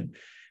question,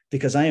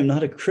 because I am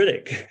not a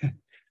critic,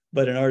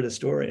 but an art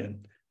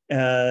historian,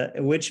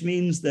 which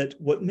means that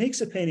what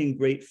makes a painting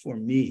great for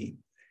me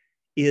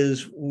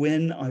is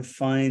when I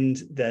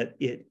find that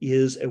it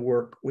is a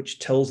work which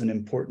tells an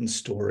important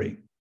story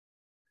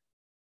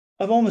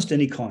of almost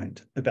any kind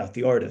about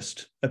the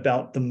artist,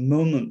 about the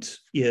moment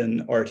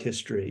in art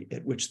history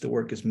at which the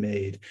work is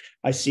made.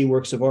 I see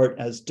works of art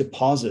as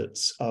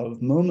deposits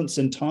of moments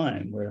in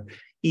time where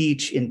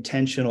each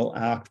intentional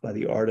act by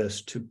the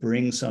artist to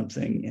bring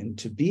something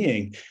into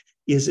being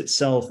is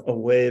itself a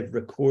way of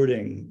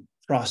recording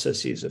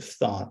processes of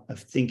thought, of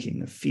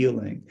thinking, of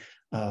feeling,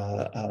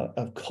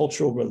 of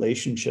cultural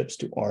relationships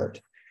to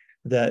art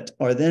that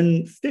are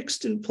then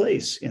fixed in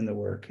place in the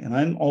work. And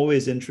I'm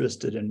always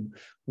interested in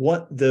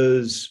what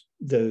those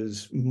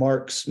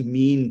marks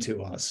mean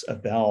to us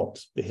about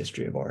the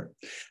history of art.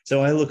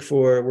 So I look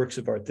for works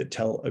of art that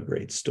tell a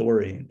great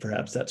story. And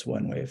perhaps that's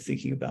one way of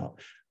thinking about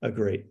a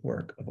great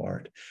work of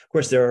art. Of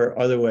course, there are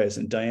other ways,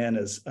 and Diane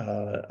is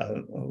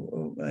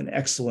an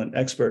excellent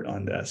expert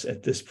on this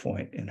at this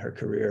point in her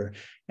career.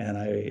 And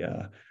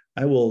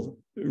I will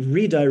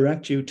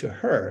redirect you to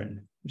her,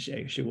 and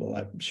she will,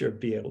 I'm sure,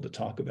 be able to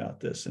talk about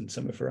this in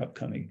some of her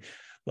upcoming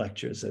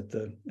lectures at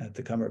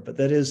the Cummer. But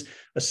that is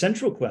a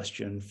central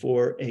question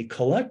for a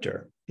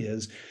collector: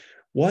 is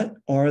what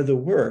are the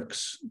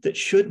works that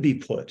should be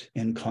put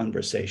in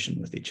conversation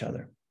with each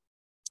other?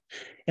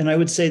 And I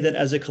would say that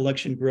as a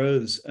collection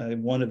grows,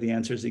 one of the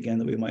answers, again,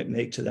 that we might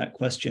make to that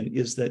question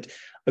is that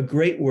a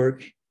great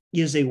work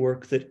is a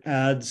work that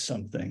adds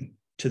something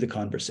to the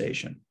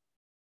conversation.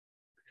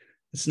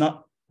 It's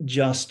not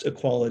just a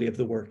quality of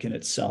the work in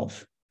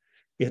itself.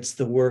 It's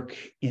the work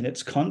in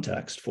its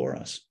context for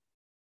us.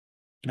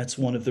 That's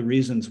one of the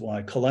reasons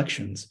why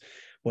collections,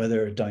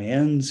 whether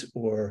Diane's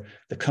or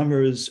the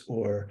Cummer's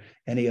or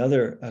any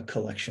other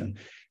collection,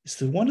 it's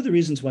one of the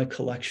reasons why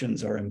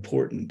collections are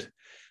important,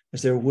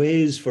 is there are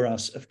ways for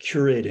us of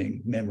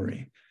curating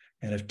memory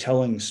and of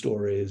telling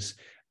stories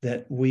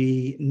that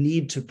we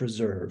need to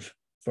preserve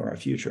for our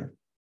future.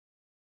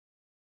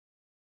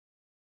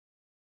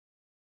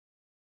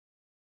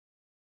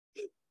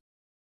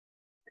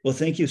 Well,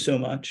 thank you so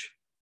much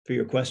for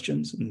your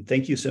questions, and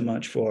thank you so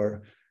much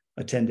for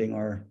attending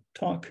our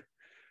talk.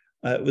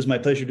 It was my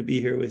pleasure to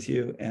be here with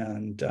you,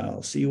 and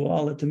I'll see you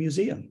all at the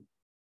museum.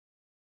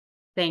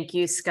 Thank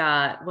you,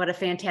 Scott. What a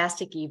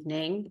fantastic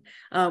evening.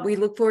 We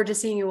look forward to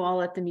seeing you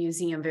all at the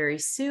museum very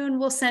soon.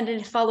 We'll send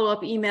a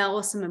follow-up email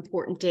with some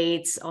important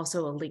dates,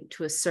 also a link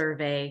to a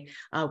survey.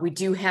 We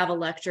do have a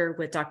lecture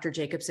with Dr.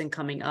 Jacobsen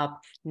coming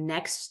up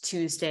next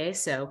Tuesday,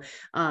 so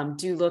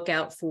do look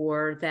out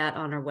for that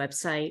on our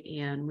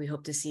website, and we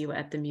hope to see you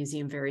at the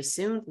museum very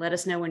soon. Let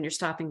us know when you're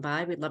stopping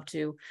by. We'd love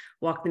to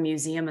walk the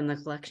museum and the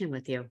collection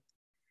with you.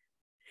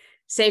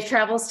 Safe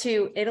travels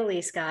to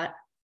Italy, Scott.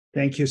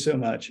 Thank you so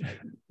much.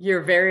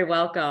 You're very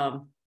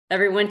welcome.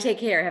 Everyone, take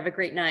care. Have a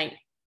great night.